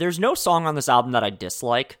there's no song on this album that I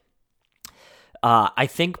dislike. I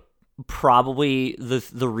think probably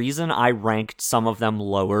the reason I ranked some of them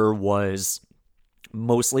lower was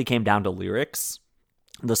mostly came down to lyrics.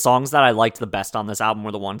 The songs that I liked the best on this album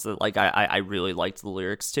were the ones that like I really liked the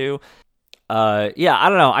lyrics to. Yeah, I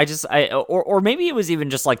don't know. Or maybe it was even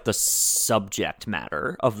just like the subject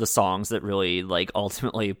matter of the songs that really like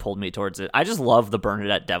ultimately pulled me towards it. I just love the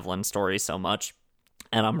Bernadette Devlin story so much,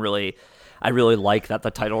 and I really like that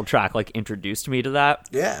the title track like introduced me to that.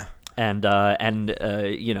 Yeah. And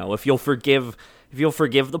you know, if you'll forgive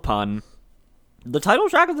the pun, the title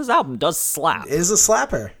track of this album does slap. It is a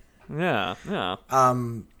slapper. Yeah.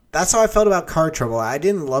 That's how I felt about Car Trouble. I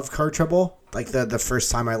didn't love Car Trouble like the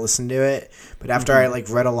first time I listened to it, but after I like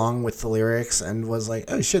read along with the lyrics and was like,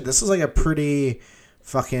 oh shit, this is like a pretty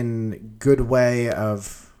fucking good way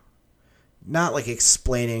of not like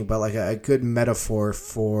explaining, but like a good metaphor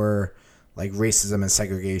for like racism and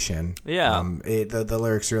segregation. Yeah. The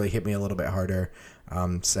lyrics really hit me a little bit harder.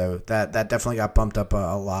 So that definitely got bumped up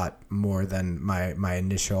a lot more than my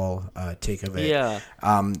initial take of it. Yeah.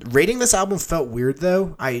 Rating this album felt weird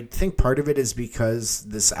though. I think part of it is because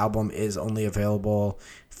this album is only available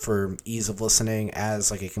for ease of listening as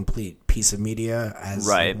like a complete piece of media as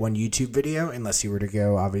like, one YouTube video. Unless you were to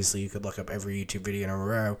go, obviously you could look up every YouTube video in a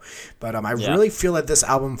row. But I really feel that this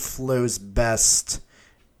album flows best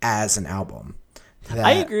as an album.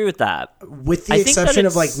 I agree with that. With the exception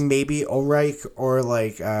of like maybe Ulrich or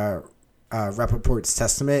like Rappaport's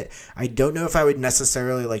Testament, I don't know if I would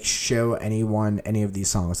necessarily like show anyone any of these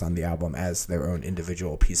songs on the album as their own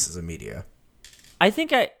individual pieces of media. I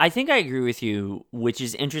think I agree with you, which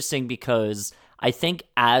is interesting because I think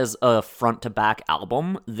as a front to back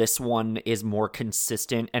album, this one is more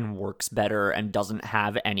consistent and works better and doesn't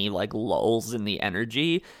have any like lulls in the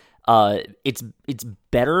energy. It's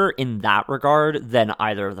better in that regard than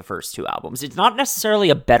either of the first two albums. It's not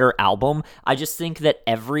necessarily a better album. I just think that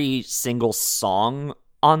every single song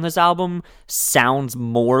on this album sounds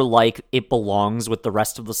more like it belongs with the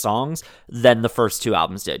rest of the songs than the first two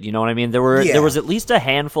albums did. You know what I mean? There was at least a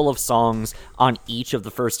handful of songs on each of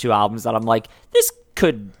the first two albums that I'm like, this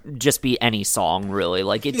could just be any song, really.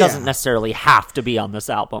 Like, it doesn't necessarily have to be on this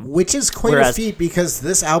album. Which is quite a feat because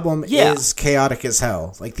this album is chaotic as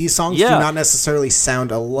hell. Like, these songs do not necessarily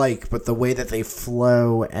sound alike, but the way that they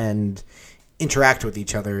flow and interact with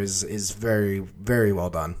each other is very, very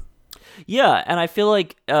well done. Yeah, and I feel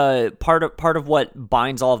like part of what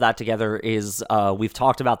binds all of that together is we've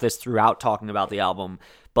talked about this throughout talking about the album,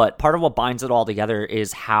 but part of what binds it all together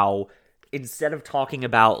is how instead of talking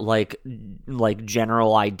about like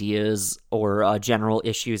general ideas or general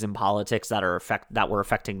issues in politics that were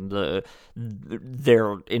affecting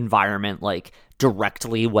their environment, like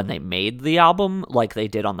directly when they made the album, like they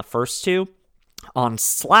did on the first two. On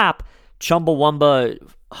Slap, Chumbawamba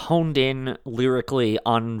honed in lyrically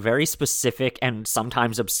on very specific and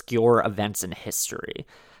sometimes obscure events in history.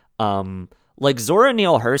 Like Zora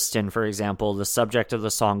Neale Hurston, for example, the subject of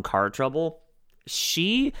the song Car Trouble,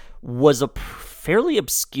 she was a fairly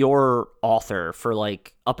obscure author for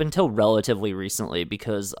like up until relatively recently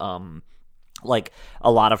because like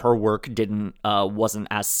a lot of her work wasn't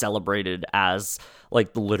as celebrated as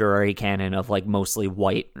like the literary canon of like mostly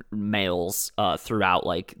white males throughout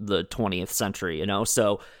like the 20th century, you know?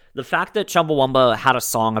 So the fact that Chumbawamba had a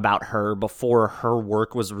song about her before her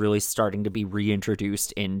work was really starting to be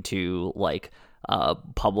reintroduced into like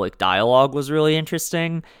public dialogue was really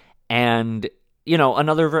interesting. And you know,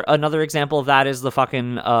 another example of that is the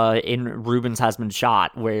fucking in Rubens Has Been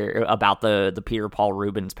Shot, where about the Peter Paul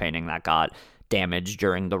Rubens painting that got damaged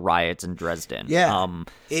during the riots in Dresden. Yeah,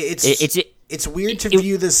 it's weird to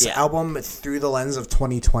view this album through the lens of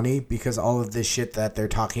 2020 because all of this shit that they're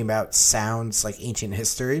talking about sounds like ancient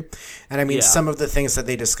history. And I mean, some of the things that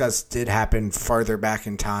they discussed did happen farther back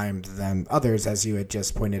in time than others, as you had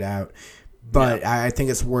just pointed out. But I think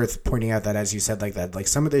it's worth pointing out that, as you said, like that, like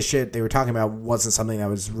some of this shit they were talking about wasn't something that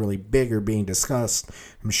was really big or being discussed.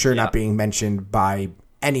 I'm sure not being mentioned by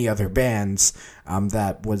any other bands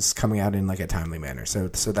that was coming out in like a timely manner. So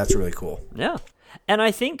that's really cool. Yeah. And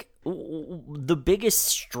I think the biggest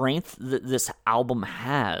strength that this album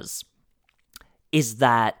has is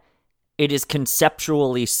that it is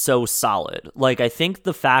conceptually so solid. Like, I think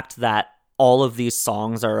the fact that all of these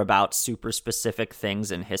songs are about super specific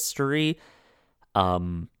things in history,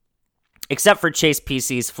 except for Chase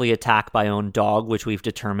PC's Flea Attack by Own Dog, which we've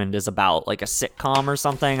determined is about like a sitcom or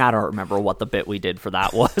something. I don't remember what the bit we did for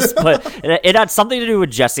that was, but it had something to do with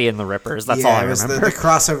Jesse and the Rippers. That's all I remember. It was the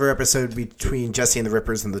crossover episode between Jesse and the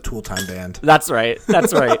Rippers and the Tool Time Band. That's right.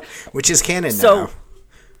 That's right. Which is canon now.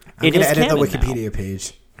 I'm going to edit the Wikipedia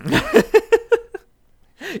page.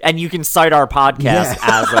 And you can cite our podcast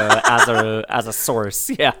as a source.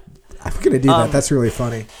 Yeah, I'm gonna do that. That's really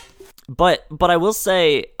funny. But I will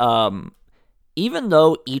say, even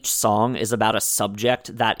though each song is about a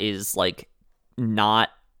subject that is like not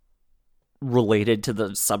related to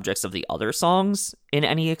the subjects of the other songs in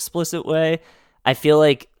any explicit way, I feel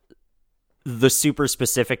like the super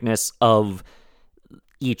specificness of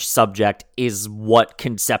each subject is what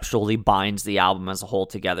conceptually binds the album as a whole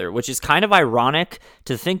together, which is kind of ironic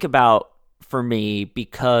to think about for me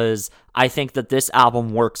because I think that this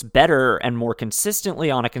album works better and more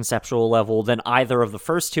consistently on a conceptual level than either of the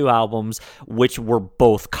first two albums, which were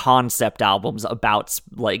both concept albums about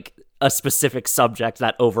like a specific subject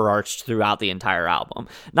that overarched throughout the entire album.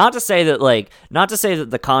 Not to say that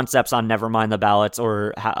the concepts on Nevermind the Ballads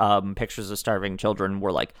or Pictures of Starving Children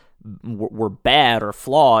were bad or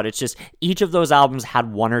flawed. It's just each of those albums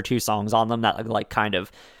had one or two songs on them that like kind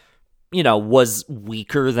of, you know, was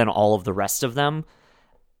weaker than all of the rest of them.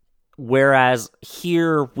 Whereas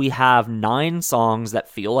here we have 9 songs that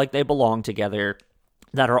feel like they belong together,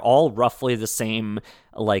 that are all roughly the same,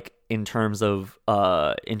 like in terms of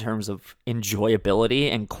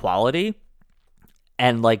enjoyability and quality.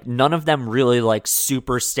 And like none of them really like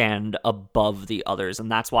super stand above the others,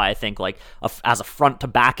 and that's why I think like as a front to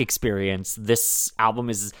back experience, this album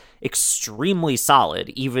is extremely solid.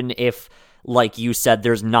 Even if, like you said,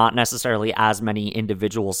 there's not necessarily as many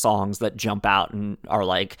individual songs that jump out and are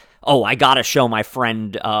like, oh, I gotta show my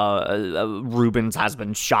friend Rubens Has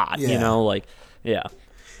Been Shot. You know, like And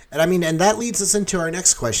I mean, and that leads us into our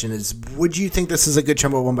next question: is would you think this is a good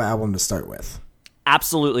Chumbawamba album to start with?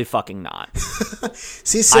 Absolutely fucking not.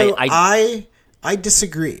 See, so I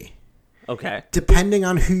disagree. Okay. Depending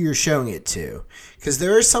on who you're showing it to. Because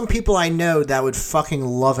there are some people I know that would fucking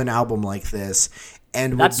love an album like this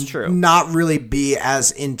and would not really be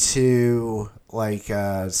as into like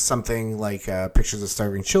something like Pictures of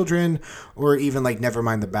Starving Children or even like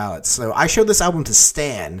Nevermind the Ballads. So I showed this album to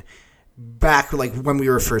Stan back like when we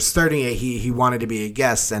were first starting it. He wanted to be a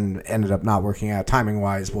guest and ended up not working out timing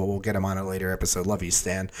wise. We'll get him on a later episode. Love you,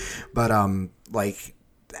 Stan. But like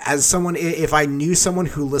as someone, if I knew someone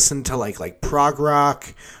who listened to like prog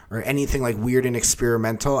rock or anything like weird and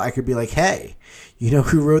experimental, I could be like, hey, you know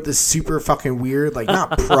who wrote this super fucking weird, like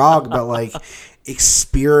not prog but like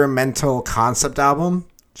experimental concept album?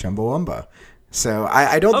 Chumbawamba. So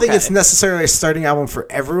I don't think it's necessarily a starting album for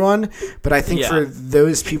everyone, but I think for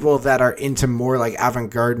those people that are into more like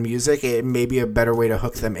avant-garde music, it may be a better way to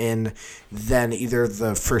hook them in than either of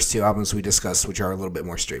the first two albums we discussed, which are a little bit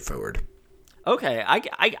more straightforward. Okay,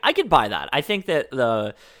 I could buy that. I think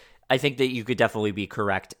that I think that you could definitely be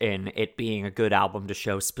correct in it being a good album to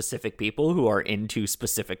show specific people who are into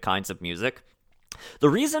specific kinds of music. The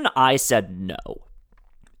reason I said no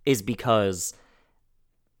is because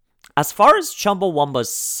as far as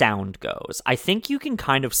Chumbawamba's sound goes, I think you can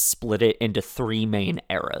kind of split it into three main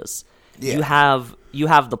eras. Yeah. You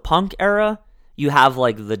have the punk era, you have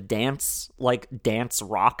like the dance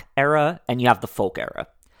rock era, and you have the folk era.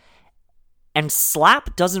 And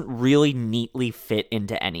Slap doesn't really neatly fit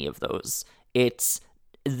into any of those.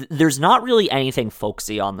 There's not really anything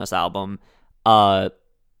folksy on this album.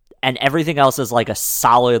 And everything else is like a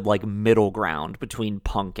solid like middle ground between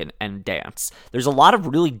punk and dance. There's a lot of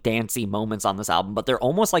really dancey moments on this album, but they're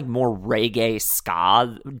almost like more reggae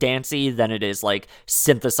ska dancey than it is like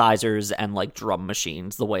synthesizers and like drum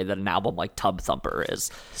machines, the way that an album like Tub Thumper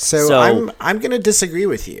is. So I'm gonna disagree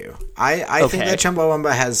with you. I think Okay. that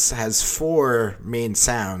Chumbawamba has four main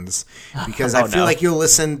sounds because I feel like you'll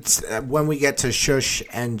listen when we get to Shush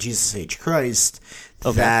and Jesus H. Christ.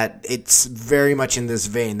 Okay. That it's very much in this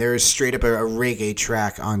vein. There is straight up a reggae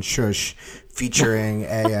track on Shush featuring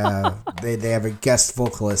a they have a guest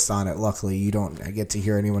vocalist on it. Luckily, you don't get to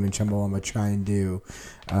hear anyone in Chumbawamba try and do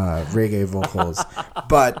reggae vocals,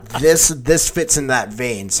 but this fits in that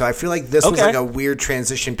vein. So I feel like this was like a weird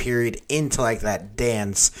transition period into like that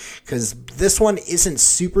dance, because this one isn't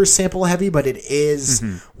super sample heavy, but it is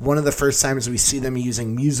one of the first times we see them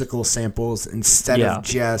using musical samples instead of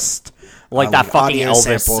just like that fucking audio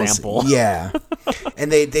Elvis samples. sample. Yeah,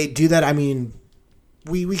 and they do that. I mean,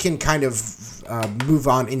 we can kind of move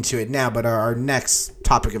on into it now, but our next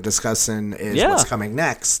topic of discussion is what's coming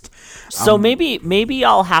next. So maybe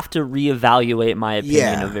I'll have to reevaluate my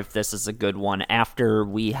opinion Yeah. of if this is a good one after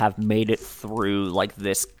we have made it through like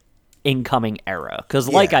this incoming era. Because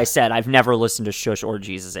like Yeah. I said, I've never listened to Shush or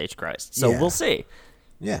Jesus H. Christ. So Yeah. we'll see.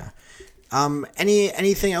 Yeah.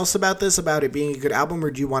 Anything else about this, about it being a good album, or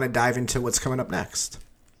do you want to dive into what's coming up next?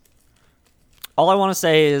 All I want to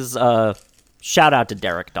say is shout out to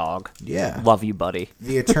Derek Dog. Yeah. Love you, buddy.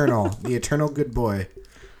 The eternal good boy.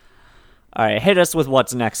 All right, hit us with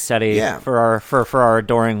what's next, Teddy, Yeah. for our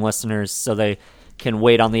adoring listeners, so they can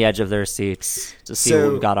wait on the edge of their seats to see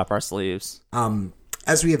what we've got up our sleeves.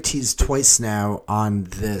 As we have teased twice now on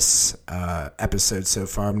this episode so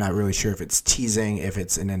far, I'm not really sure if it's teasing, if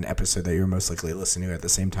it's in an episode that you're most likely listening to at the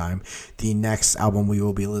same time. The next album we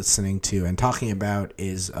will be listening to and talking about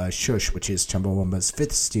is Shush, which is Chumbawamba's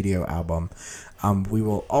 5th studio album. We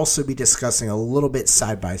will also be discussing a little bit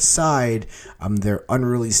side by side their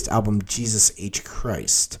unreleased album Jesus H.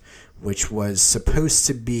 Christ, which was supposed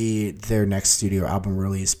to be their next studio album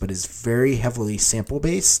release, but is very heavily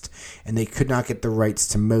sample-based, and they could not get the rights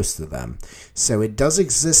to most of them. So it does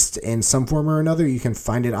exist in some form or another. You can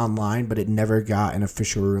find it online, but it never got an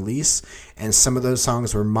official release. And some of those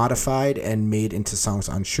songs were modified and made into songs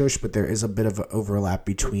on Shush, but there is a bit of an overlap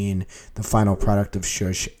between the final product of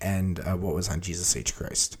Shush and what was on Jesus H.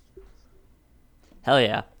 Christ. Hell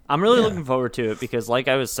yeah. I'm really looking forward to it because, like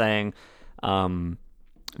I was saying,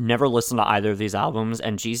 never listened to either of these albums,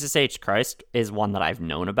 and Jesus H. Christ is one that I've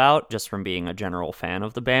known about just from being a general fan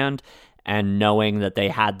of the band and knowing that they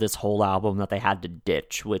had this whole album that they had to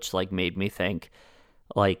ditch, which like made me think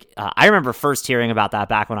like I remember first hearing about that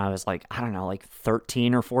back when I was like, I don't know, like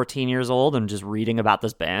 13 or 14 years old, and just reading about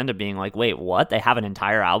this band and being like, wait, what? They have an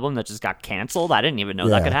entire album that just got canceled? I didn't even know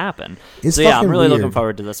that could happen. It's so yeah, I'm fucking really looking weird.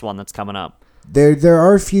 forward to this one that's coming up. There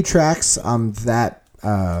are a few tracks that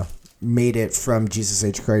made it from Jesus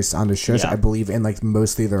H. Christ onto Shush, Yeah. I believe, in like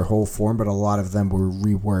mostly their whole form, but a lot of them were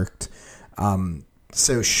reworked.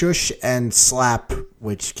 So Shush and Slap,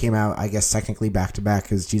 which came out, I guess, technically back to back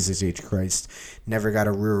because Jesus H. Christ never got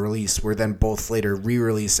a re-release, were then both later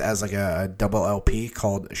re-released as like a double LP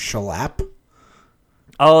called Shlap.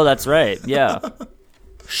 Oh, that's right. Yeah.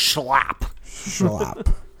 Schlap.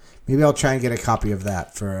 Shlap. Maybe I'll try and get a copy of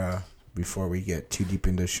that for before we get too deep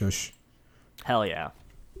into Shush. Hell yeah.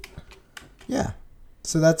 Yeah.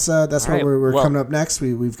 So that's what right, we're well- coming up next.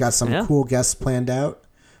 We've got some Yeah. cool guests planned out.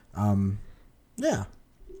 Yeah.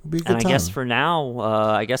 It'll be a good And time. I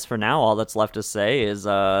guess for now, all that's left to say is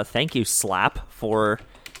thank you, Slap, for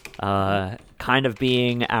kind of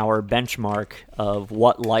being our benchmark of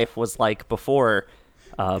what life was like before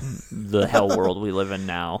the hell world we live in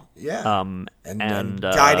now. Yeah. And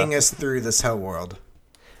guiding us through this hell world.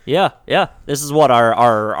 Yeah. This is what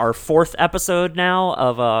our fourth episode now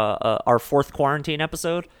of our fourth quarantine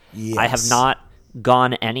episode. Yes. I have not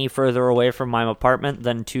gone any further away from my apartment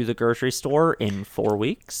than to the grocery store in 4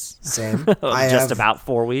 weeks. Same. About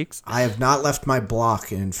 4 weeks. I have not left my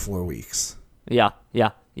block in 4 weeks.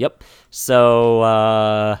 Yep.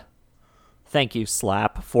 So Thank you,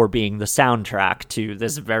 Slap, for being the soundtrack to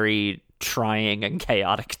this very trying and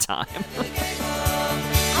chaotic time.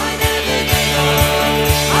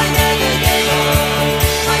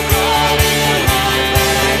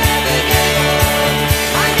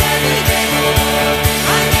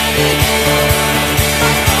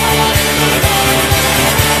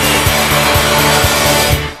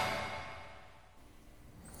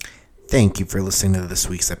 Thank you for listening to this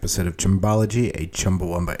week's episode of Chumbology, a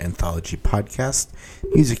Chumbawamba anthology podcast.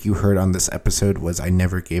 Music you heard on this episode was I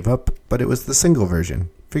Never Gave Up, but it was the single version.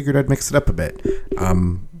 Figured I'd mix it up a bit.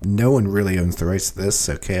 No one really owns the rights to this,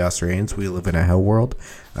 so chaos reigns. We live in a hell world.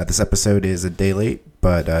 This episode is a day late,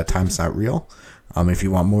 but time's not real. If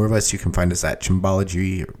you want more of us, you can find us at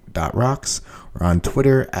chumbology.rocks or on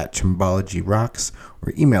Twitter at chumbology.rocks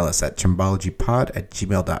or email us at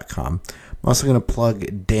chumbologypod@gmail.com. I'm also going to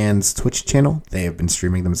plug Dan's Twitch channel. They have been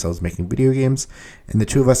streaming themselves making video games, and the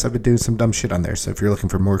two of us have been doing some dumb shit on there. So if you're looking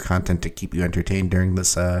for more content to keep you entertained during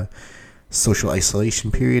this social isolation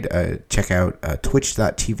period, check out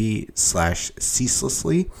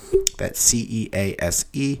twitch.tv/ceaselessly. That's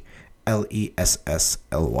CEASELESSLY.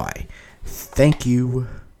 Thank you.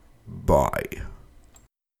 Bye.